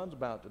firstborn son, is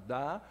about to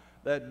die.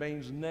 That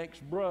means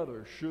next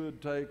brother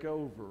should take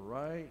over,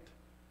 right?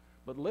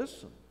 But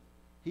listen,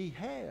 he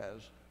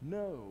has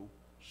no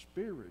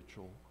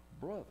spiritual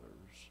brothers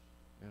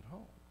at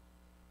home.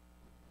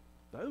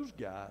 Those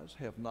guys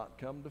have not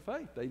come to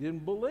faith. They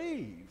didn't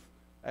believe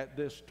at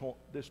this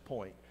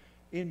point.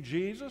 In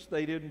Jesus,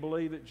 they didn't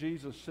believe that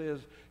Jesus says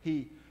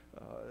he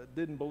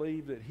didn't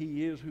believe that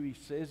he is who he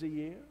says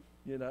he is,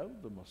 you know,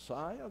 the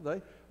Messiah.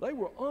 They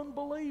were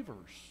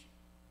unbelievers.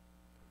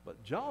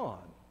 But John,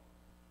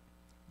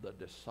 the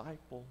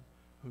disciple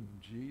whom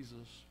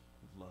Jesus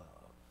loved,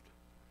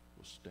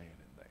 was standing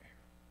there.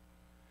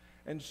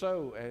 And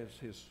so, as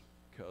his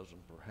cousin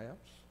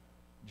perhaps,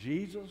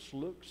 Jesus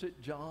looks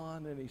at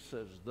John and he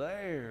says,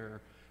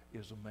 there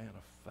is a man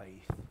of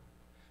faith.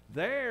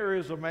 There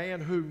is a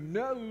man who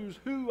knows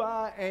who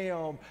I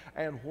am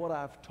and what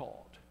I've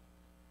taught.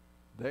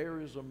 There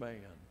is a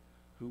man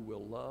who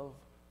will love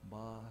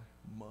my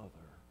mother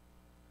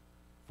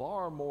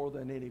far more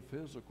than any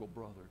physical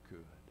brother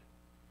could.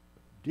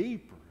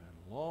 Deeper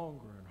and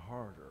longer and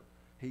harder,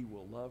 he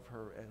will love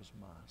her as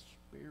my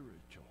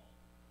spiritual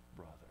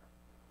brother.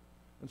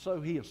 And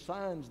so he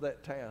assigns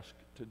that task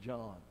to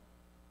John.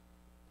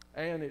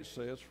 And it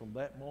says from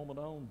that moment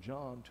on,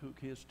 John took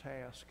his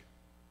task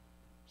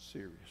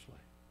seriously.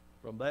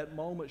 From that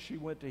moment, she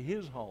went to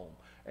his home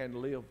and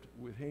lived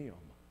with him.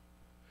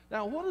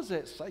 Now, what does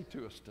that say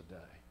to us today?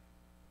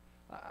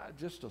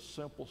 Just a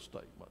simple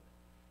statement.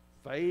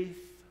 Faith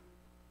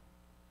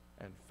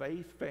and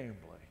faith family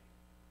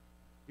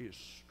is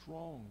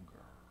stronger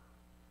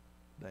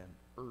than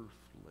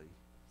earthly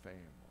family,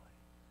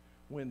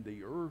 when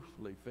the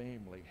earthly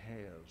family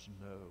has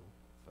no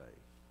faith.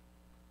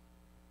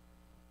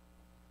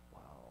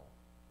 Wow.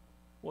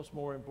 What's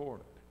more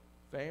important,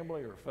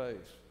 family or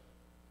faith?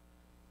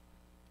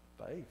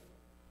 Faith.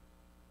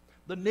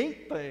 The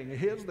neat thing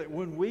is that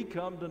when we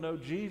come to know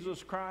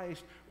Jesus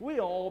Christ, we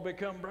all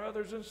become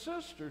brothers and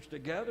sisters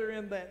together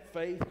in that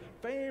faith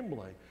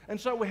family. And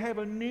so we have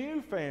a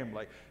new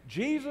family.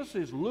 Jesus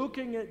is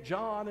looking at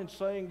John and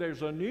saying,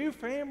 there's a new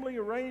family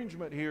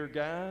arrangement here,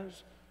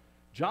 guys.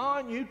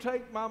 John, you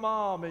take my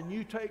mom and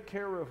you take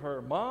care of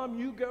her. Mom,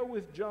 you go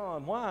with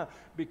John. Why?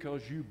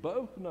 Because you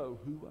both know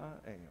who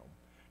I am.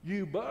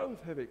 You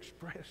both have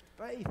expressed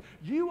faith.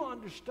 You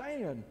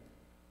understand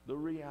the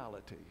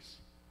realities.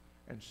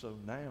 And so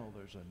now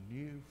there's a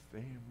new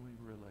family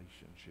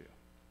relationship.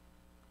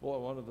 Boy,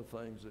 one of the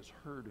things that's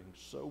hurting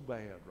so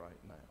bad right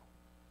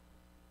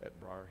now at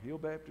Briar Hill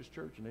Baptist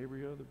Church and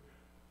every other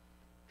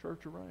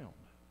church around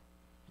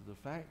is the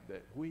fact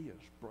that we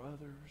as brothers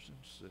and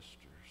sisters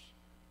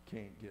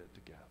can't get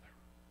together.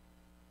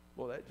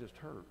 Well, that just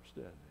hurts,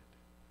 doesn't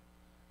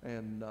it?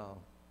 And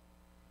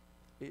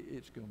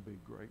it's going to be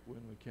great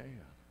when we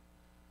can.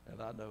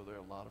 And I know there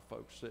are a lot of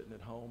folks sitting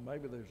at home.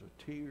 Maybe there's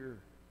a tear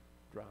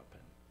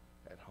dropping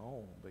at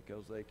home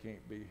because they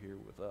can't be here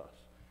with us.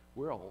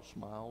 We're all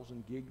smiles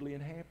and giggly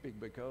and happy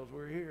because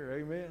we're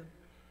here. Amen.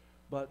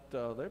 But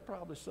there are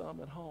probably some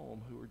at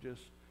home who are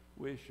just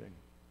wishing.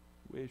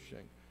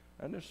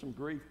 And there's some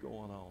grief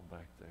going on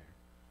back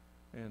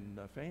there. And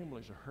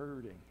families are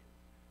hurting.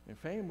 And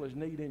families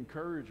need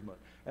encouragement.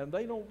 And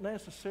they don't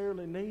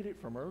necessarily need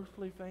it from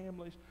earthly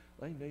families.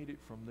 They need it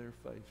from their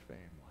faith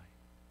family.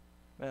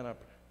 Man, I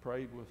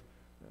prayed with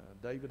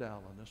David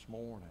Allen this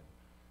morning.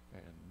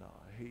 And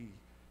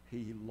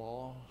he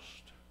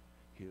lost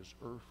his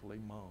earthly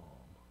mom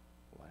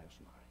last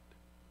night.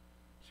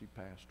 She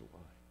passed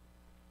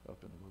away up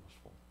in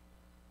Louisville.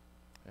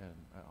 And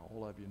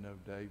all of you know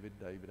David.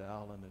 David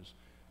Allen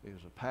is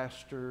a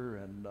pastor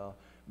and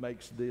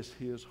makes this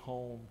his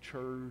home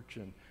church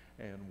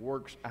and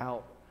works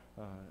out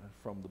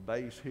from the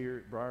base here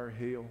at Briar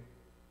Hill.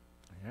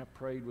 And I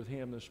prayed with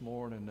him this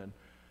morning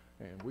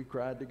and we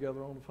cried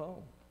together on the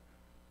phone.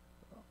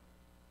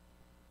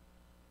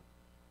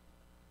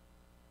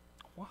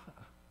 Why?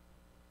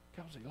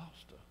 Because he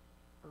lost an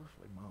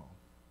earthly mom.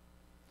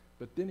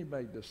 But then he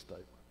made this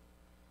statement.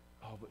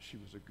 Oh, but she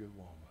was a good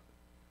woman.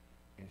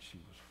 And she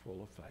was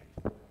full of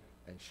faith.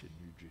 And she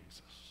knew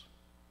Jesus.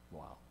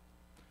 Wow.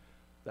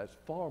 That's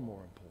far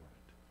more important.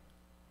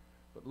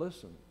 But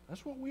listen,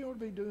 that's what we ought to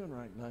be doing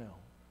right now.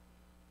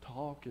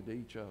 Talking to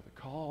each other,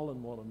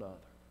 calling one another,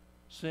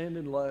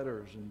 sending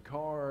letters and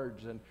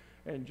cards,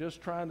 and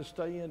just trying to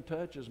stay in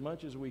touch as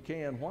much as we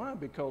can. Why?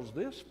 Because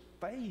this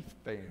faith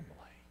family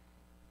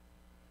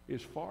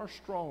is far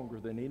stronger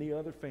than any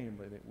other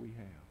family that we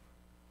have.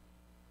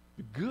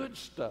 The good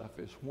stuff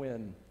is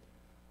when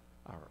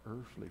our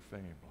earthly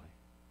family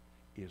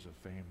is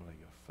a family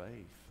of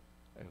faith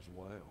as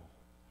well.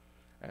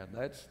 And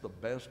that's the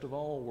best of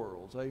all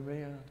worlds.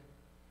 Amen.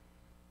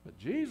 But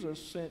Jesus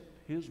sent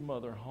his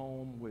mother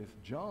home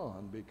with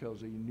John because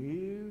he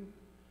knew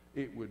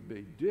it would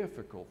be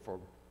difficult for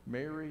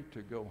Mary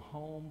to go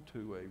home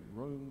to a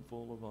room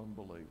full of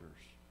unbelievers.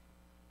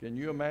 Can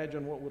you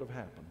imagine what would have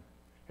happened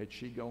had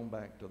she gone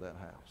back to that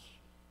house?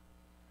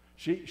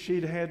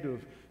 She'd had to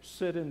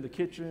sit in the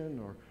kitchen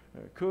or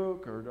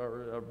cook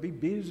or be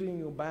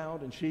busying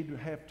about, and she'd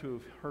have to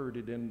have heard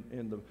it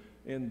in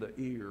the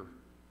ear.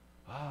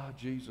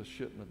 Jesus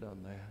shouldn't have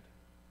done that.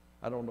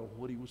 I don't know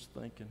what he was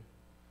thinking.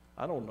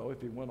 I don't know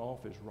if he went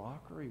off his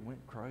rocker, he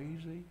went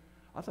crazy.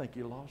 I think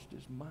he lost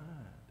his mind.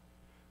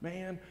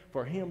 Man,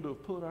 for him to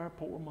have put our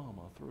poor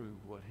mama through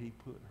what he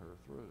put her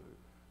through,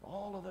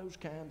 all of those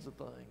kinds of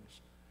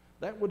things,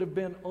 that would have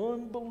been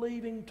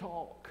unbelieving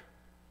talk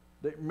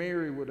that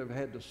Mary would have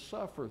had to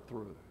suffer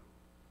through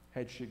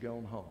had she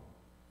gone home.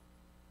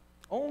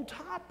 On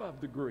top of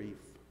the grief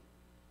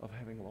of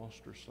having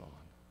lost her son.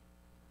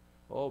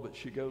 Oh, but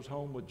she goes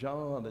home with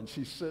John, and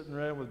she's sitting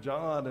around with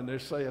John, and they're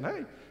saying,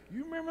 hey,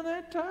 you remember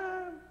that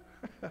time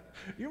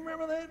You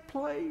remember that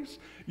place?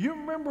 You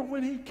remember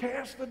when he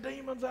cast the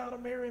demons out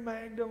of Mary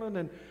Magdalene?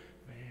 And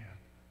man,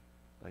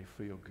 they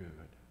feel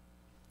good,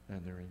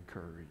 and they're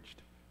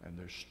encouraged, and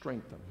they're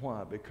strengthened.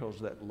 Why? Because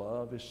that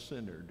love is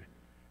centered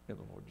in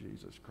the Lord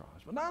Jesus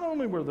Christ. But not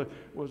only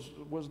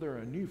was there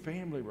a new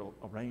family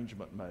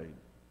arrangement made,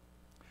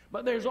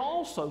 but there's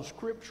also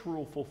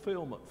scriptural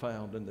fulfillment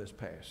found in this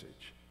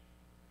passage.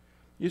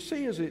 You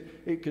see, as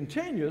it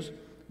continues,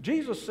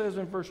 Jesus says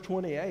in verse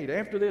 28,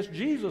 after this,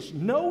 Jesus,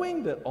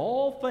 knowing that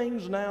all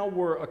things now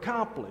were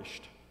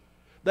accomplished,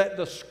 that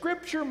the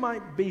scripture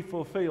might be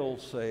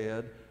fulfilled,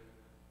 said,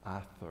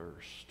 I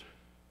thirst.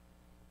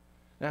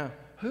 Now,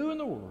 who in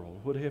the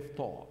world would have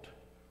thought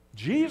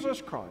Jesus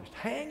Christ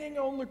hanging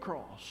on the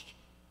cross,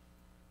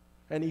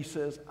 and he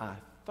says, I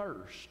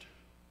thirst?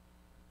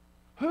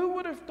 Who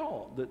would have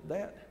thought that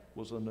that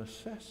was a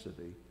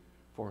necessity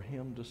for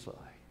him to say?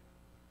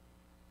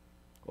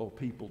 Oh,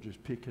 people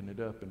just picking it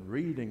up and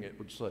reading it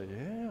would say,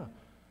 yeah,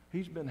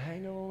 he's been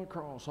hanging on the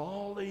cross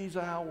all these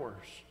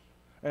hours.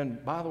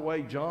 And by the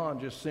way,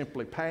 John just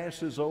simply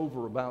passes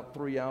over about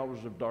 3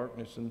 hours of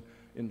darkness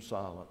in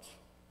silence.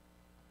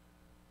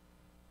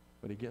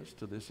 But he gets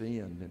to this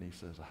end and he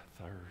says,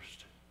 I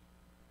thirst.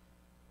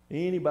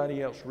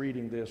 Anybody else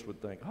reading this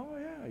would think, oh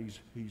yeah,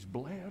 he's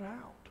bled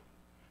out.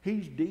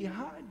 He's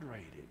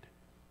dehydrated.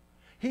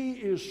 He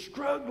is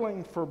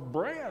struggling for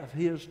breath.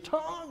 His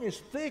tongue is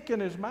thick in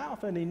his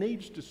mouth and he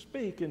needs to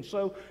speak. And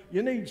so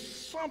you need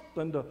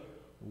something to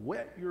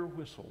wet your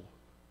whistle.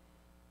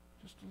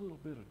 Just a little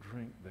bit of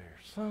drink there.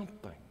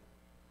 Something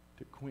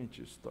to quench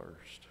his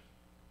thirst.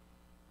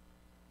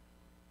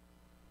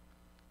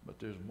 But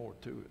there's more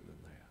to it than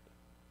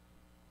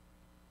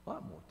that. A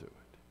lot more to it.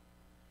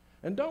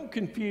 And don't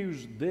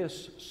confuse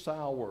this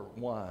sour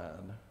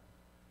wine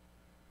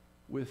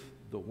with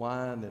the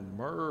wine and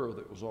myrrh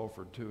that was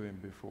offered to him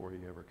before he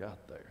ever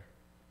got there.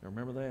 You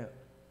remember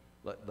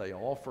that? They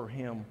offer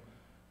him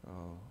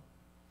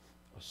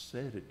a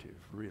sedative,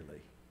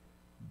 really,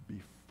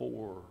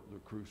 before the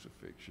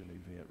crucifixion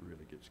event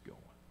really gets going.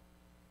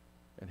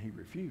 And he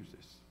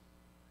refuses.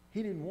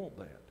 He didn't want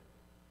that.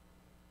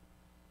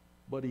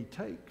 But he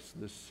takes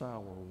this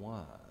sour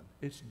wine.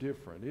 It's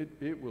different.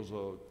 It was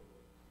a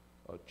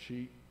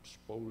cheap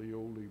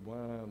spolioli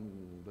wine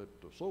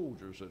that the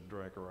soldiers had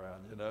drank around,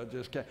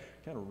 just kind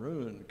of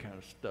ruined kind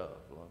of stuff.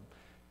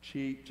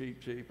 Cheap,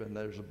 and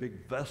there's a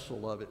big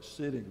vessel of it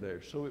sitting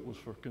there. So it was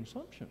for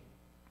consumption.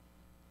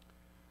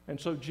 And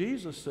so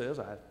Jesus says,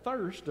 I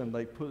thirst, and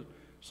they put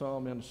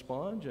some in a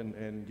sponge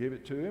and give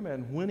it to him.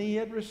 And when he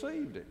had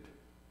received it,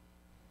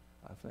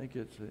 I think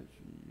it's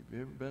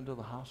you ever been to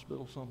the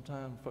hospital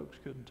sometime? Folks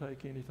couldn't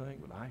take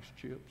anything but ice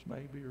chips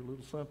maybe or a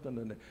little something,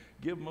 and they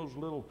give them those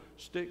little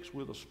sticks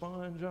with a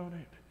sponge on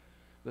it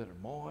that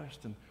are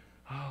moist, and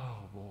oh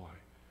boy,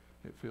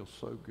 it feels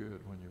so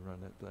good when you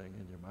run that thing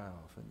in your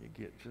mouth and you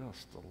get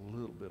just a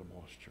little bit of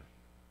moisture.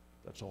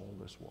 That's all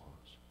this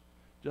was.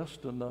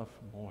 Just enough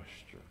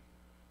moisture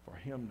for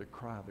him to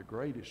cry the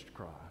greatest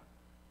cry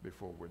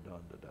before we're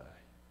done today.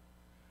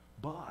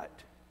 But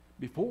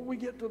before we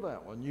get to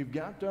that one, you've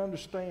got to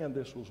understand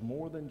this was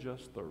more than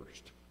just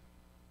thirst.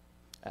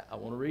 I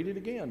want to read it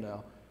again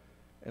now,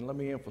 and let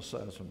me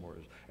emphasize some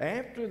words.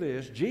 After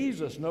this,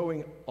 Jesus,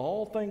 knowing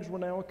all things were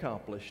now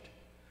accomplished,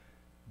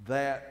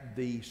 that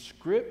the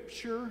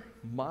scripture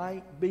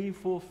might be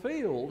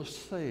fulfilled,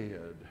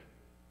 said.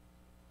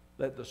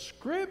 That the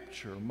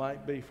scripture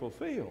might be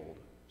fulfilled,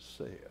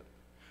 said.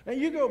 Now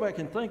you go back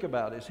and think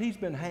about this. He's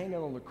been hanging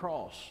on the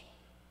cross.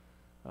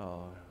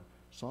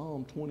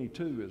 Psalm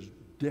 22 is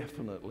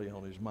definitely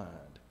on his mind.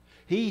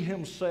 He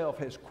himself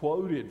has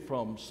quoted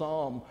from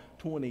Psalm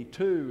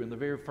 22 in the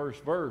very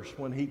first verse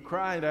when he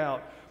cried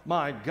out,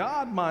 my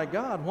God,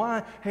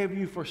 why have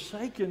you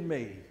forsaken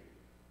me?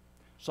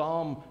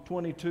 Psalm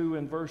 22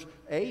 in verse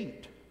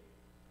 8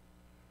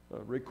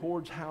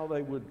 records how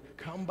they would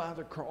come by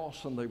the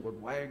cross and they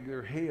would wag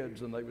their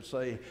heads and they would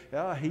say,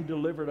 he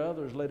delivered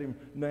others,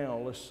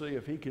 let's see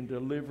if he can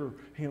deliver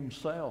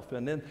himself.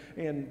 And then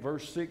in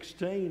verse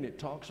 16 it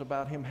talks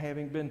about him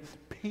having been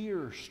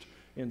pierced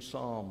in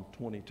Psalm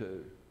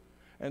 22.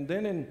 And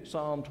then in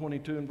Psalm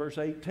 22 and verse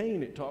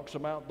 18 it talks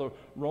about the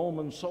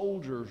Roman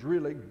soldiers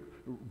really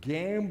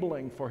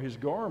gambling for his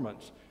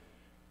garments.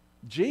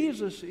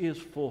 Jesus is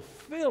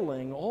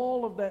fulfilling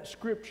all of that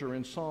scripture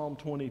in Psalm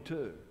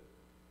 22.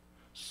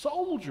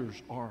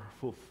 Soldiers are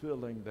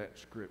fulfilling that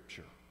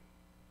scripture.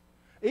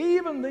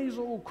 Even these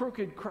old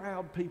crooked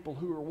crowd people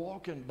who are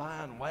walking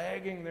by and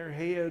wagging their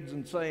heads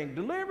and saying,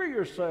 deliver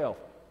yourself,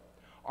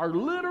 are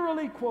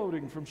literally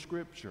quoting from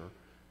scripture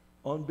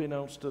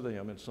unbeknownst to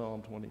them in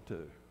Psalm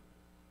 22.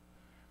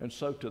 And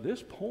so to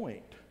this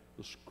point,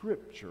 the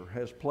scripture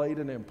has played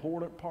an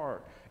important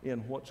part in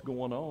what's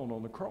going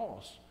on the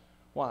cross.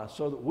 Why?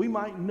 So that we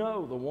might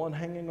know the one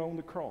hanging on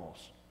the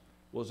cross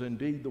was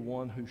indeed the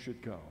one who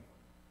should come.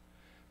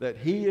 That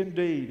he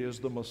indeed is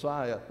the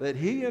Messiah. That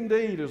he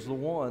indeed is the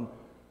one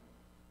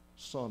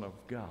Son of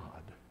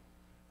God.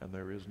 And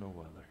there is no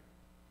other.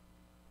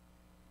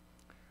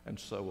 And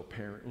so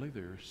apparently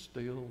there is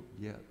still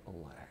yet a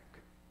lack.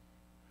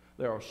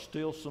 There are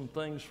still some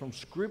things from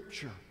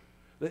Scripture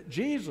that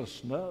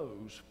Jesus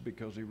knows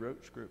because he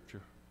wrote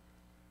Scripture.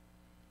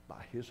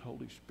 By his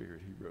Holy Spirit,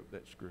 he wrote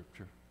that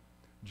Scripture.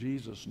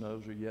 Jesus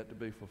knows are yet to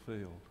be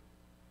fulfilled.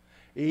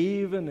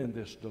 Even in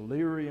this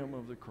delirium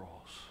of the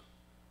cross,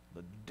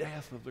 the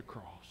death of the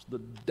cross,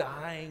 the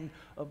dying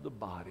of the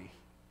body,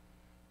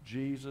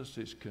 Jesus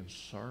is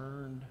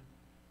concerned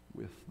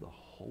with the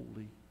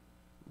holy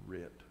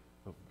writ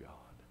of God,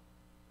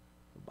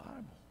 the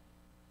Bible.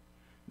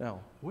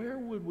 Now, where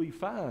would we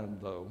find,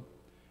 though,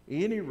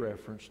 any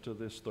reference to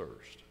this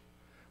thirst?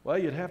 Well,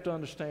 you'd have to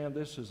understand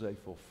this is a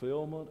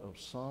fulfillment of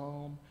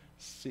Psalm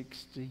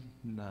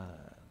 69.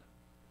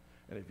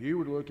 And if you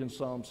were to look in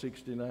Psalm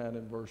 69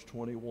 in verse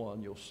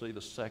 21, you'll see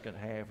the second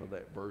half of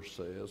that verse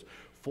says,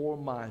 "For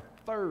my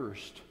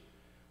thirst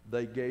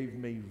they gave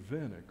me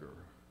vinegar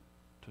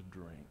to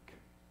drink."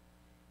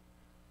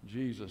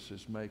 Jesus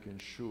is making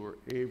sure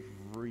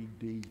every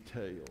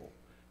detail,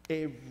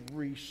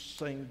 every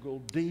single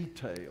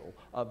detail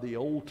of the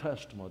Old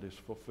Testament is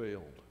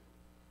fulfilled.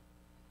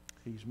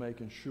 He's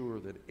making sure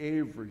that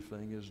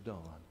everything is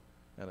done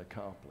and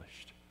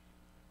accomplished.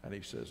 And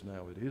he says,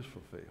 now it is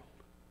fulfilled.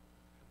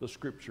 The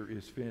Scripture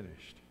is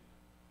finished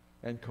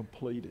and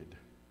completed.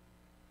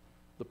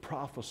 The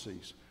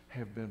prophecies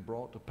have been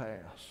brought to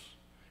pass.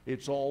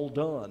 It's all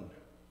done.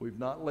 We've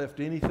not left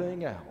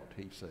anything out,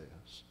 he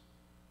says,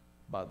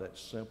 by that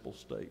simple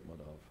statement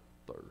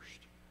of thirst.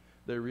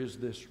 There is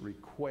this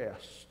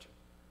request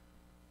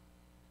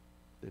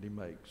that he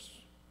makes.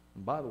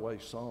 And by the way,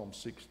 Psalm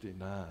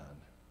 69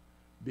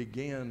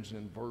 begins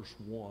in verse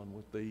 1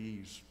 with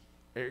these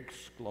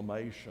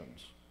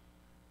exclamations.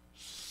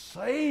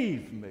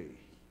 Save me,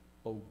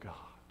 O God.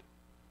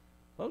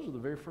 Those are the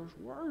very first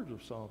words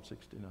of Psalm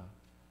 69.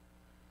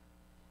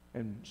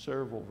 And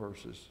several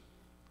verses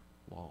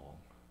long.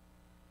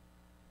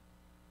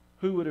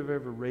 Who would have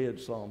ever read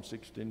Psalm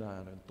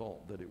 69 and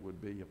thought that it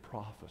would be a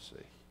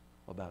prophecy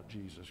about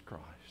Jesus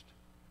Christ?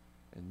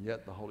 And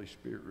yet the Holy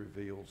Spirit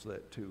reveals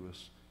that to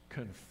us,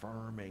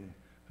 confirming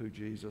who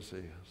Jesus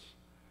is.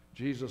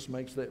 Jesus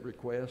makes that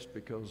request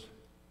because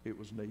it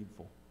was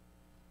needful.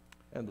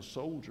 And the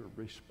soldier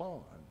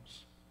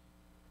responds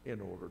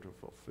in order to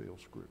fulfill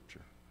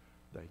Scripture.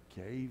 They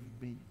gave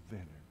me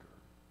vinegar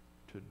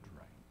to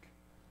drink.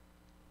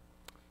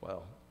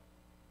 Well,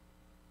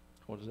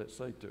 what does that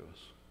say to us?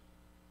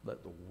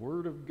 That the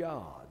Word of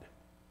God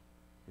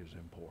is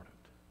important.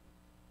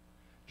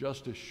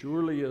 Just as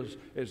surely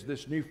as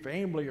this new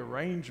family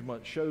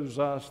arrangement shows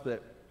us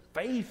that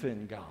faith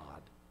in God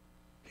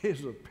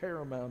is of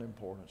paramount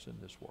importance in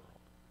this world,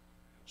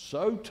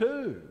 so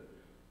too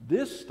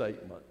this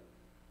statement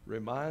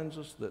reminds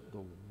us that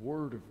the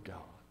Word of God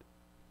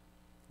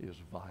is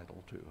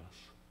vital to us.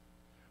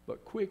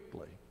 But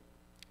quickly,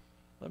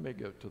 let me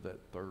go to that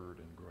third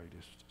and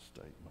greatest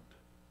statement.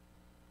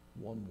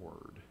 One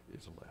word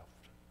is left.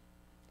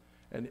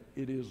 And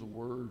it is a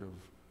word of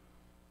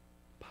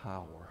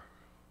power,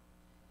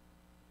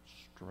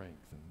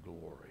 strength, and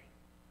glory.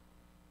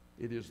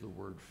 It is the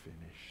word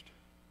finished.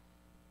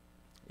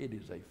 It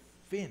is a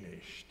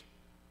finished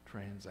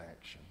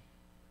transaction.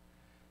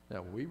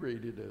 Now, we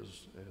read it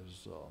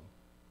as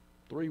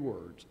three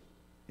words.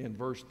 In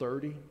verse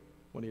 30,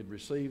 when he had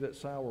received that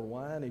sour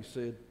wine, he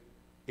said,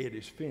 it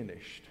is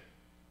finished.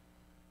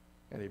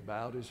 And he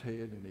bowed his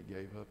head and he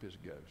gave up his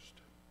ghost.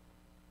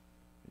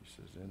 He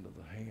says, into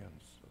the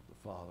hands of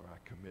the Father I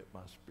commit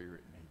my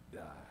spirit, and he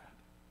died.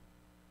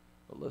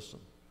 But listen,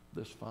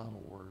 this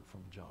final word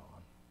from John,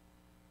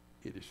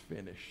 it is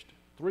finished.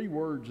 Three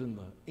words in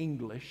the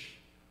English,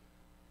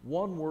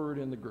 one word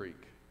in the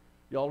Greek.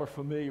 Y'all are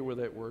familiar with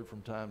that word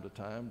from time to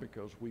time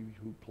because we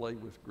who play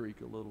with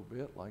Greek a little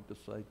bit like to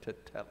say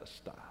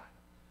tetelestai.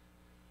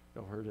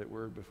 Y'all heard that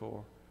word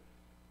before?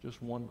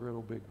 Just one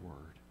little big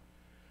word.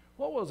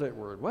 What was that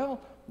word?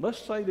 Well, let's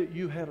say that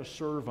you had a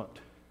servant,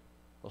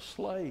 a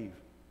slave,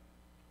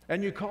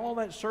 and you call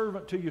that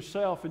servant to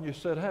yourself and you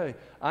said, hey,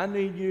 I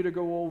need you to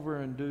go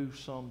over and do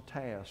some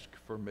task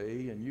for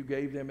me, and you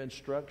gave them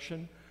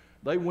instruction.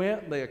 They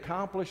went, they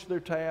accomplished their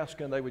task,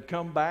 and they would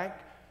come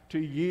back to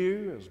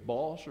you as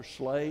boss or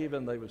slave,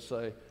 and they would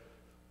say,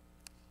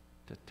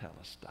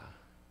 tetelestai,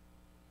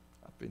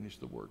 I finished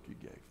the work you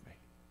gave me.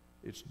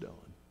 It's done.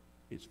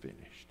 It's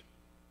finished.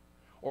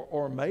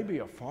 Or maybe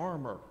a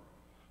farmer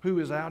who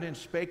is out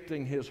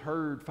inspecting his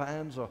herd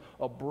finds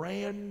a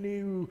brand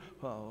new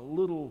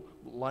little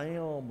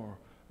lamb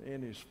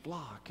in his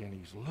flock, and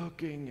he's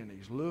looking and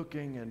he's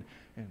looking, and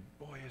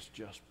boy, it's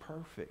just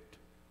perfect.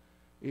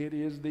 It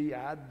is the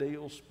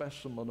ideal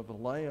specimen of a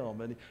lamb,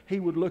 and he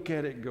would look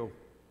at it and go,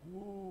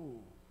 whoa,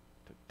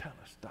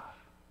 tetelestai.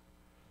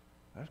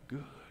 That's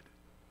good.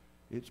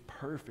 It's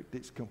perfect.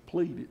 It's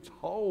complete. It's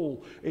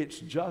whole. It's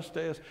just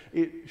as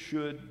it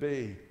should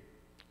be.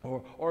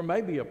 Or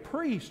maybe a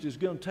priest is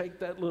going to take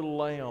that little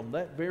lamb,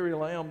 that very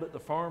lamb that the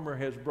farmer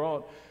has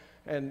brought,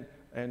 and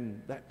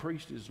that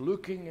priest is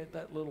looking at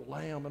that little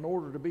lamb in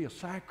order to be a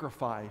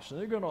sacrifice. And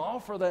they're going to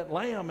offer that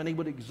lamb, and he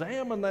would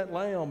examine that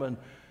lamb, and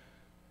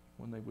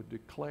when they would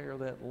declare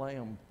that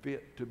lamb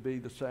fit to be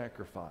the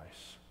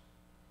sacrifice,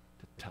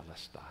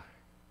 tetelestai,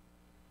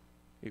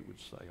 it would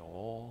say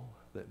all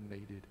that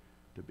needed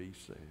to be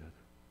said.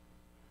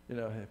 You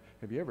know,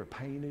 have you ever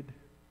painted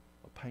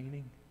a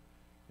painting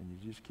and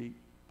you just keep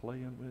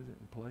playing with it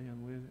and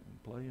playing with it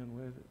and playing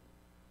with it,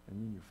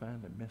 and then you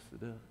finally mess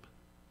it up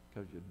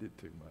because you did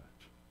too much?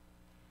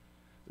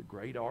 The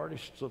great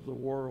artists of the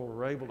world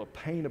are able to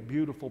paint a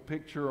beautiful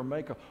picture or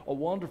make a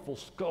wonderful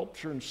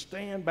sculpture and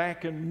stand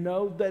back and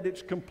know that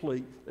it's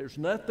complete. There's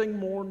nothing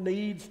more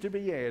needs to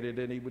be added.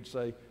 And he would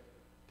say,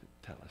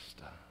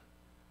 tetelestai,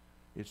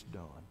 it's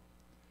done.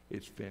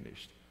 It's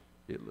finished.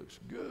 It looks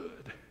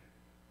good.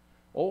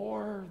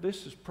 Or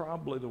this is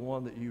probably the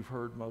one that you've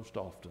heard most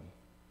often.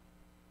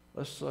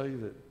 Let's say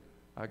that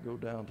I go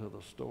down to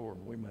the store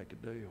and we make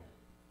a deal.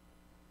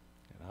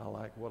 And I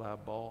like what I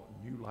bought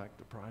and you like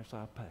the price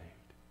I paid.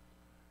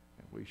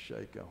 And we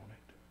shake on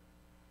it.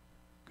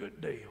 Good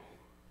deal.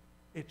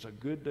 It's a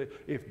good deal.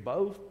 If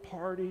both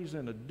parties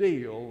in a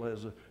deal,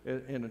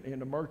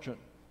 in a merchant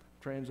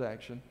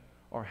transaction,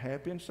 are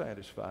happy and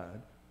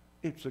satisfied,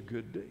 it's a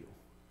good deal.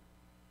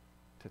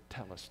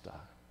 Tetelestai,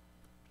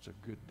 it's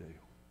a good deal.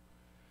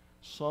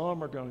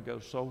 Some are going to go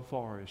so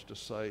far as to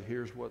say,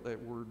 here's what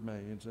that word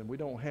means, and we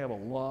don't have a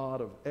lot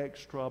of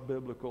extra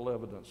biblical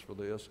evidence for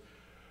this,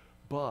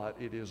 but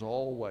it is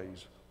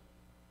always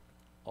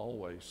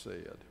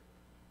said.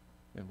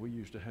 And we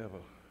used to have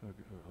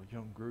a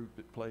young group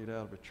that played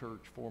out of a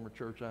church, former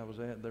church I was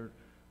at. Their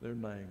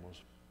name was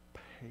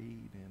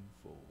Paid in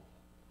Full.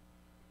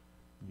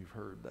 You've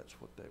heard that's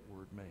what that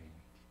word means.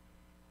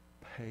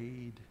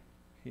 Paid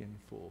in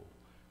full.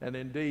 And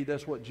indeed,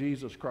 that's what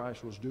Jesus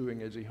Christ was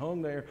doing as he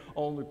hung there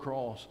on the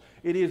cross.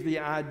 It is the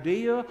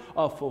idea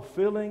of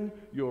fulfilling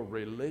your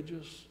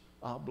religious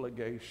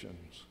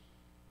obligations.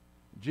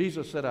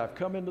 Jesus said, I've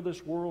come into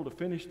this world to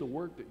finish the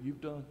work that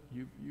you've done,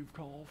 you've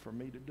called for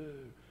me to do.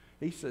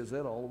 He says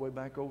that all the way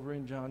back over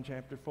in John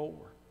chapter 4.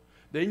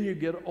 Then you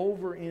get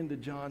over into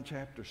John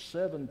chapter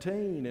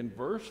 17 and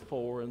verse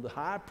 4 in the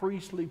high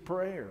priestly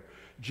prayer.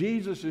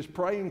 Jesus is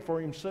praying for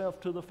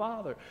himself to the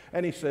Father.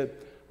 And he said,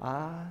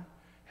 I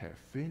have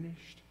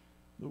finished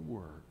the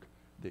work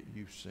that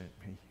you sent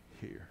me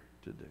here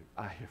to do.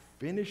 I have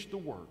finished the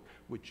work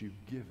which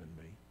you've given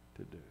me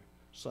to do.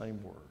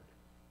 Same word.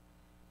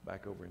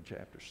 Back over in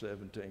chapter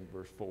 17,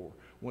 verse 4,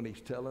 when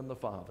he's telling the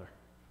Father,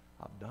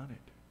 I've done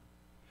it.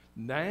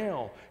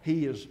 Now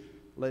he is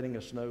letting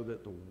us know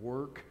that the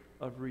work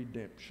of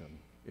redemption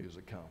is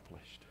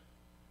accomplished.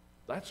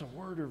 That's a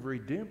word of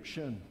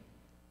redemption.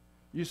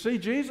 You see,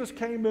 Jesus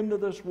came into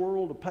this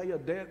world to pay a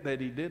debt that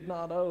he did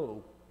not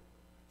owe.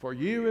 For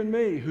you and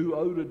me who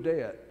owed a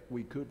debt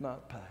we could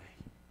not pay.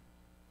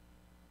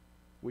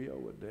 We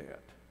owe a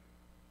debt.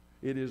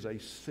 It is a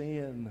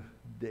sin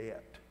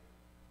debt.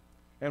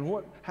 And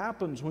what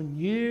happens when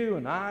you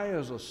and I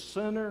as a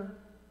sinner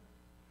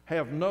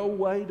have no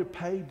way to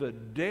pay the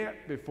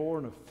debt before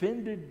an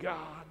offended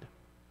God?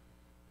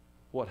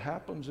 What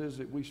happens is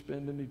that we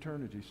spend an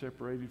eternity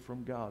separated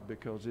from God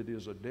because it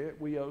is a debt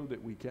we owe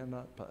that we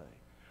cannot pay.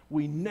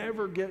 We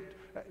never get,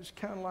 it's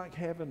kind of like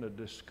having a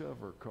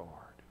Discover card.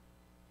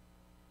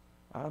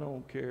 I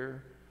don't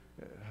care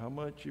how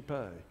much you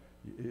pay,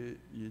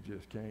 you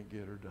just can't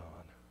get her done.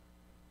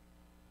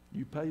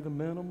 You pay the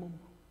minimum,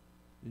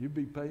 you'll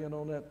be paying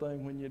on that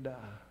thing when you die.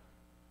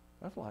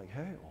 That's like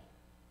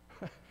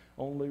hell,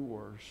 only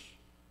worse.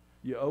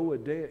 You owe a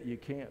debt you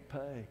can't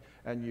pay,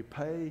 and you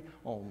pay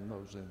on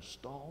those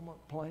installment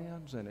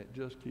plans, and it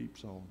just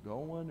keeps on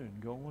going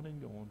and going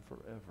and going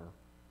forever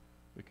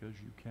because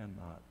you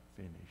cannot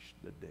finish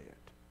the debt.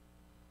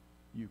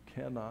 You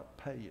cannot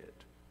pay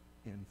it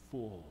in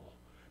full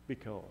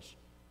because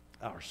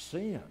our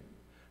sin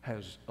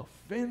has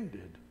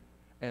offended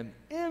an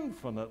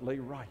infinitely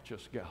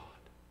righteous God.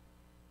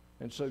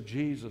 And so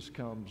Jesus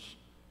comes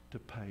to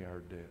pay our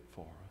debt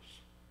for us.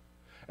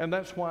 And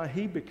that's why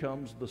he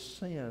becomes the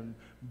sin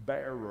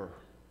bearer.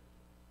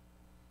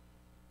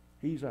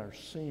 He's our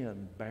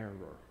sin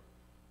bearer.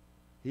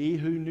 He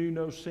who knew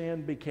no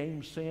sin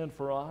became sin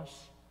for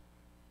us,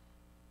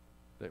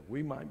 that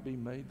we might be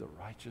made the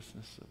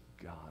righteousness of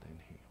God in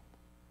him.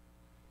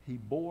 He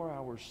bore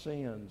our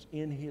sins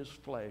in his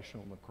flesh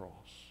on the cross.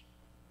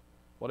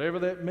 Whatever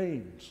that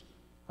means,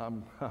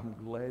 I'm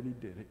glad he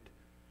did it.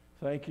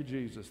 Thank you,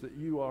 Jesus, that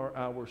you are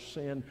our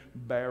sin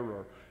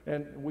bearer.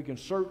 And we can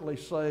certainly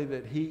say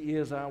that he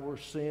is our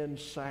sin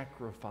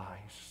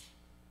sacrifice.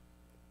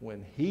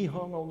 When he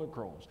hung on the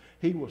cross,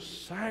 he was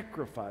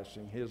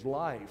sacrificing his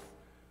life.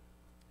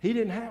 He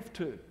didn't have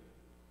to.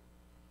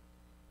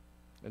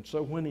 And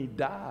so when he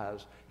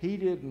dies, he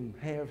didn't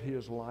have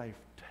his life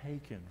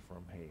taken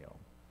from him.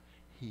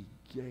 He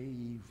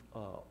gave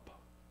up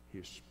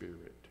his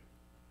spirit.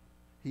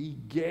 He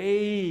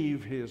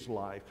gave his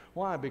life.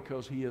 Why?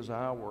 Because he is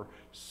our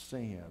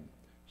sin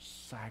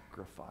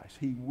sacrifice.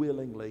 He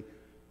willingly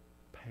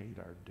paid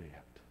our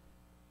debt.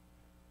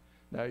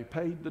 Now, he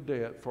paid the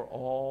debt for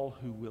all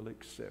who will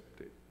accept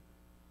it.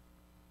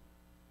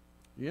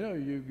 You know,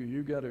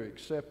 you got to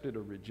accept it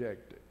or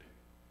reject it.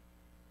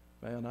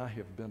 Man, I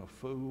have been a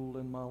fool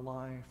in my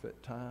life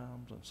at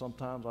times, and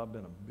sometimes I've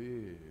been a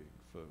big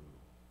fool.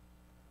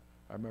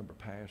 I remember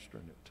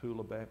pastoring at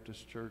Tula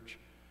Baptist Church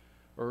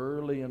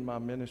early in my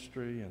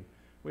ministry, and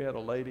we had a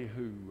lady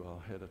who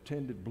had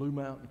attended Blue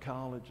Mountain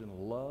College and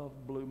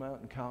loved Blue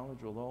Mountain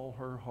College with all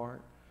her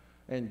heart.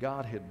 And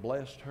God had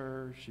blessed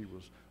her. She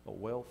was a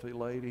wealthy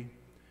lady.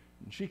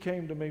 And she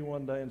came to me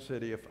one day and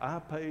said, if I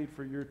paid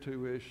for your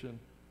tuition,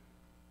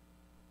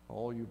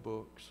 all your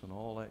books and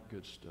all that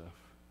good stuff,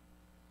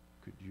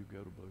 could you go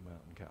to Blue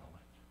Mountain College?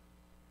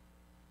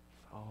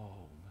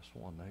 Oh, Miss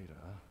Juanita,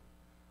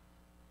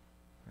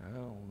 I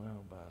don't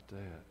know about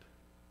that.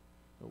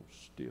 Those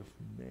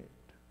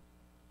stiff-necked,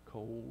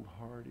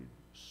 cold-hearted,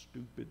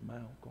 stupid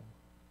Malcolm.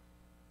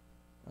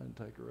 I didn't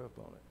take her up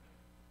on it.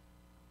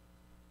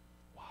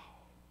 Wow.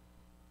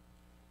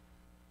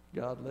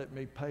 God let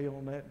me pay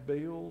on that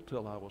bill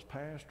till I was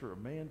pastor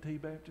of Manatee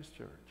Baptist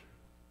Church.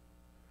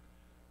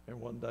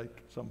 And one day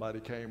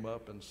somebody came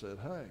up and said,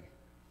 hey,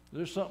 is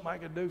there something I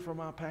could do for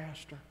my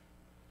pastor?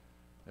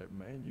 And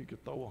man, you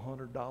could throw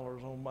 $100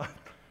 on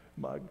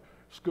my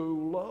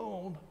school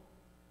loan.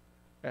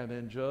 And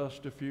in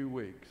just a few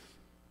weeks,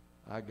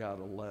 I got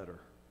a letter.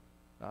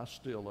 I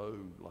still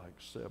owed like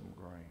 $7,000.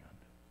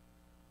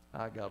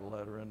 I got a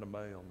letter in the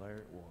mail, and there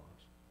it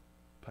was,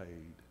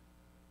 paid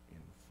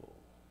in full.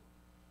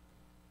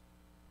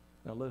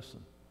 Now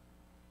listen,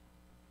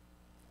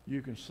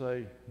 you can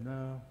say,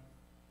 no,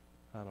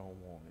 I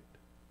don't want it.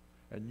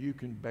 And you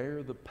can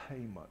bear the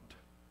payment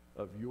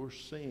of your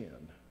sin.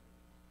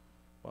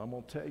 Well, I'm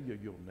going to tell you,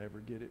 you'll never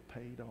get it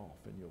paid off,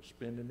 and you'll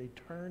spend an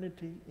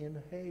eternity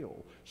in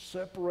hell,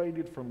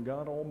 separated from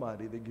God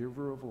Almighty, the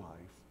giver of life,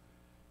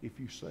 if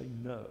you say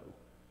no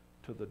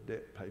to the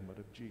debt payment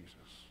of Jesus.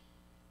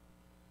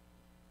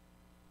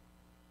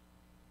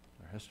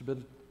 There has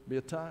to be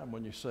a time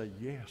when you say,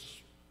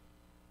 yes,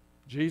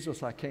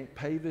 Jesus, I can't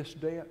pay this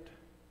debt,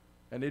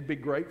 and it'd be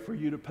great for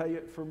you to pay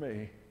it for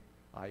me.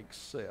 I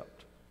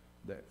accept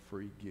that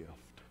free gift.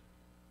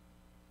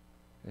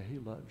 And he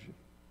loves you.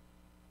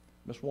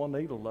 Miss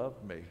Juanita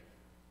loved me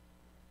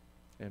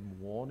and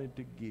wanted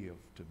to give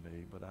to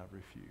me, but I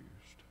refused.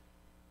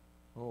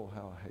 Oh,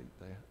 how I hate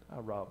that. I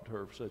robbed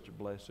her of such a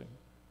blessing.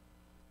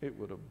 It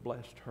would have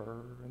blessed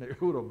her, and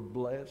it would have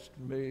blessed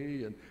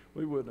me, and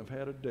we wouldn't have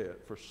had a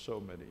debt for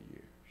so many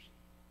years.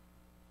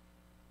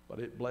 But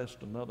it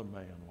blessed another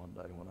man one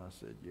day when I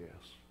said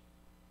yes.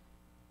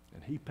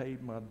 And he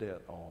paid my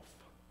debt off,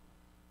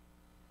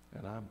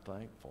 and I'm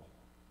thankful.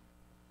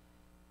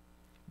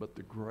 But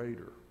the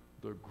greater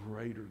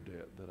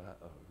debt that I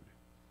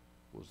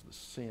owed was the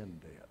sin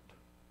debt.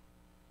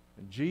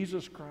 And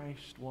Jesus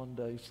Christ one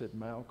day said,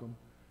 Malcolm,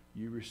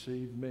 you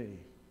receive me,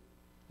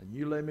 and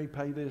you let me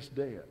pay this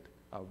debt,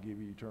 I'll give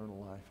you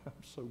eternal life.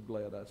 I'm so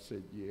glad I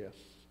said yes.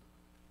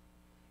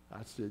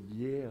 I said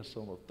yes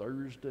on a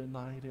Thursday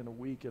night in a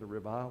week at a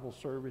revival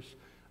service.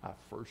 I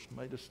first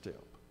made a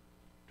step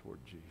toward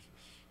Jesus.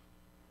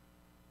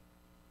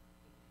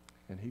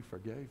 And he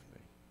forgave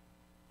me,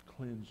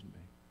 cleansed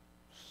me,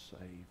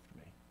 saved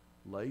me.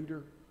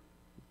 Later,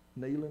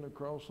 kneeling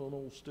across an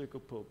old stick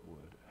of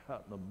pulpwood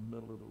out in the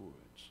middle of the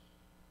woods,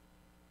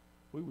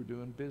 we were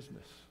doing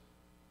business.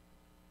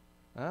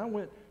 I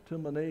went to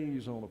my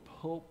knees on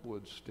a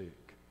pulpwood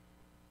stick,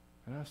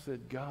 and I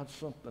said, God,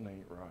 something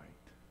ain't right.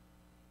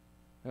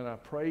 And I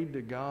prayed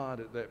to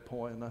God at that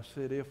point, and I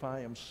said, if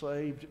I am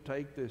saved,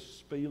 take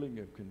this feeling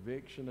of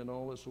conviction and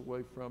all this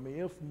away from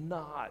me. If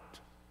not,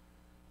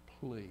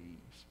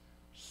 please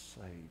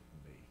save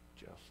me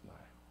just now.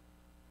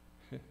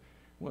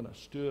 When I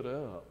stood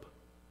up,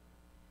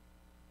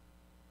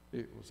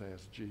 it was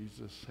as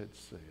Jesus had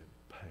said,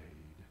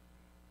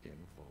 paid in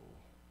full.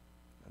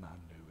 And I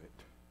knew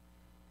it.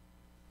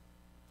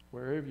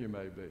 Wherever you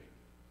may be.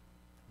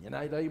 You're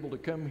not able to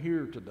come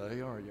here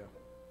today, are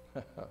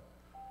you?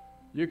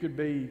 You could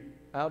be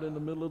out in the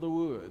middle of the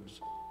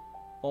woods,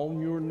 on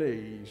your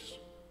knees,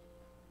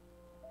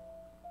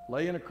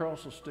 laying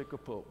across a stick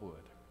of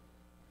pulpwood.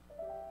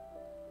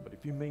 But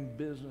if you mean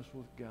business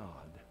with God,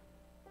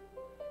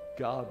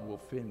 God will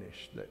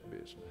finish that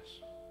business.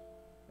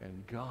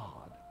 And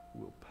God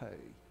will pay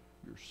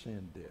your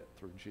sin debt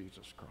through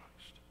Jesus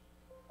Christ.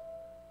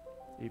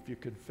 If you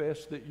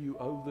confess that you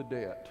owe the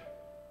debt,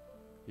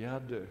 yeah, I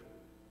do.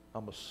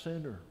 I'm a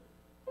sinner.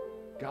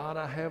 God,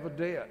 I have a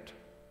debt,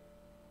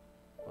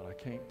 but I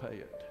can't pay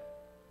it.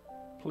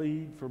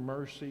 Plead for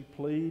mercy,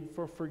 plead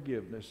for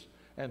forgiveness,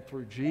 and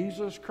through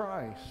Jesus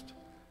Christ,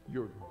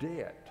 your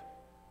debt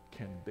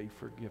can be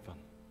forgiven.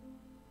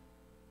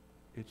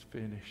 It's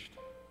finished.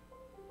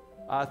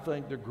 I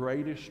think the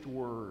greatest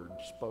word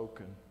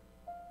spoken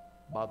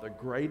by the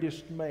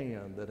greatest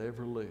man that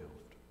ever lived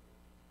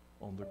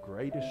on the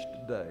greatest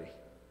day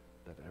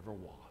that ever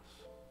was.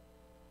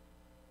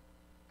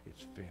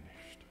 It's finished.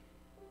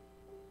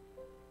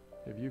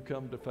 Have you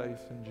come to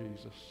faith in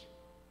Jesus?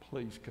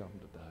 Please come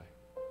today.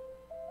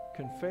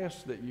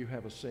 Confess that you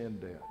have a sin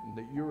debt and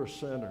that you're a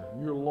sinner.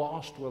 You're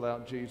lost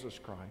without Jesus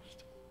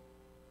Christ.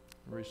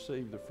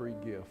 Receive the free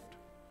gift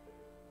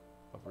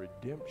of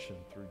redemption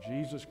through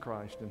Jesus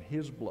Christ and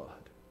His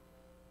blood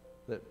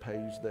that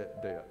pays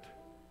that debt.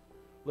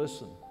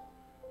 Listen,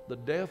 the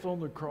death on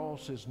the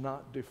cross is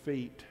not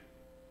defeat.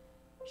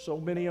 So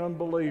many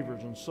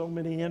unbelievers and so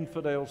many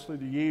infidels through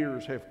the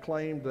years have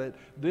claimed that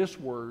this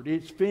word,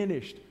 "it's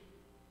finished,"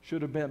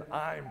 should have been,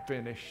 "I'm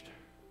finished."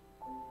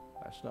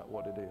 That's not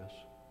what it is.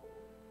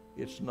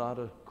 It's not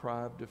a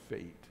cry of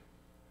defeat.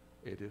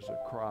 It is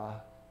a cry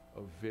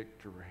of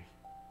victory.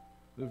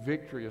 The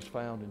victory is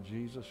found in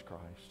Jesus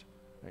Christ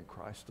and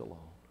Christ alone.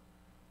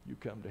 You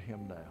come to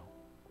Him now.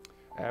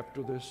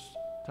 After this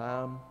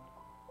time,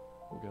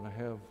 we're going to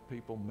have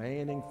people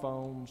manning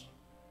phones,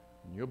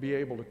 and you'll be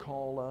able to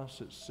call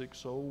us at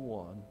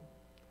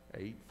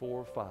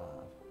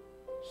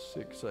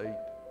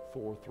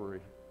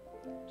 601-845-6843.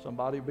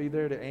 Somebody will be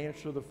there to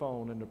answer the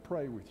phone and to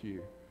pray with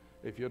you.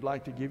 If you'd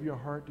like to give your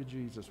heart to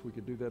Jesus, we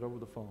could do that over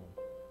the phone.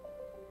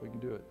 We can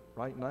do it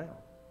right now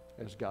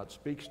as God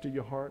speaks to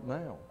your heart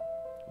now,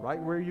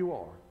 right where you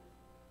are.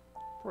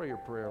 Pray a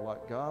prayer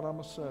like, "God, I'm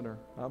a sinner.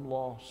 I'm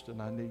lost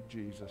and I need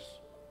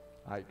Jesus.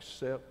 I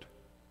accept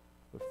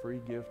the free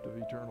gift of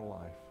eternal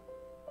life.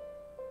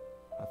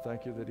 I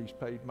thank you that He's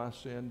paid my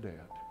sin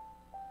debt.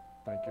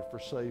 Thank you for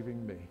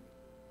saving me."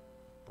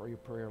 Pray a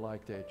prayer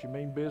like that. You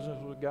mean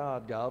business with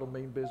God, God will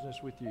mean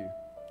business with you.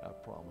 I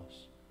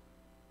promise.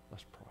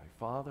 Let's pray.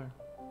 Father,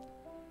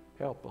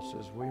 help us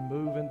as we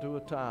move into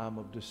a time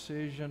of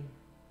decision.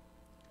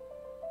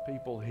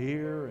 People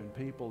here and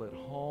people at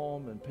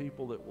home and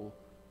people that will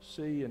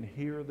see and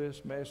hear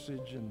this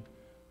message in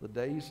the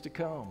days to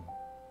come.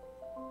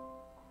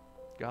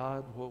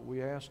 God, what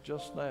we ask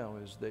just now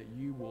is that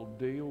you will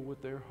deal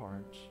with their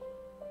hearts,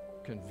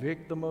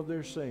 convict them of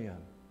their sin,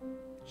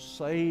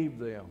 save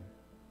them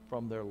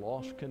from their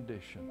lost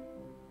condition,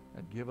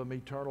 and give them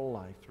eternal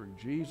life through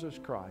Jesus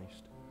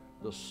Christ,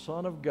 the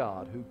Son of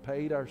God, who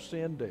paid our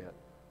sin debt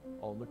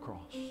on the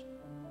cross.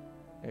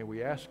 And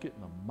we ask it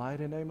in the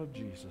mighty name of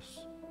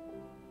Jesus.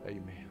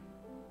 Amen.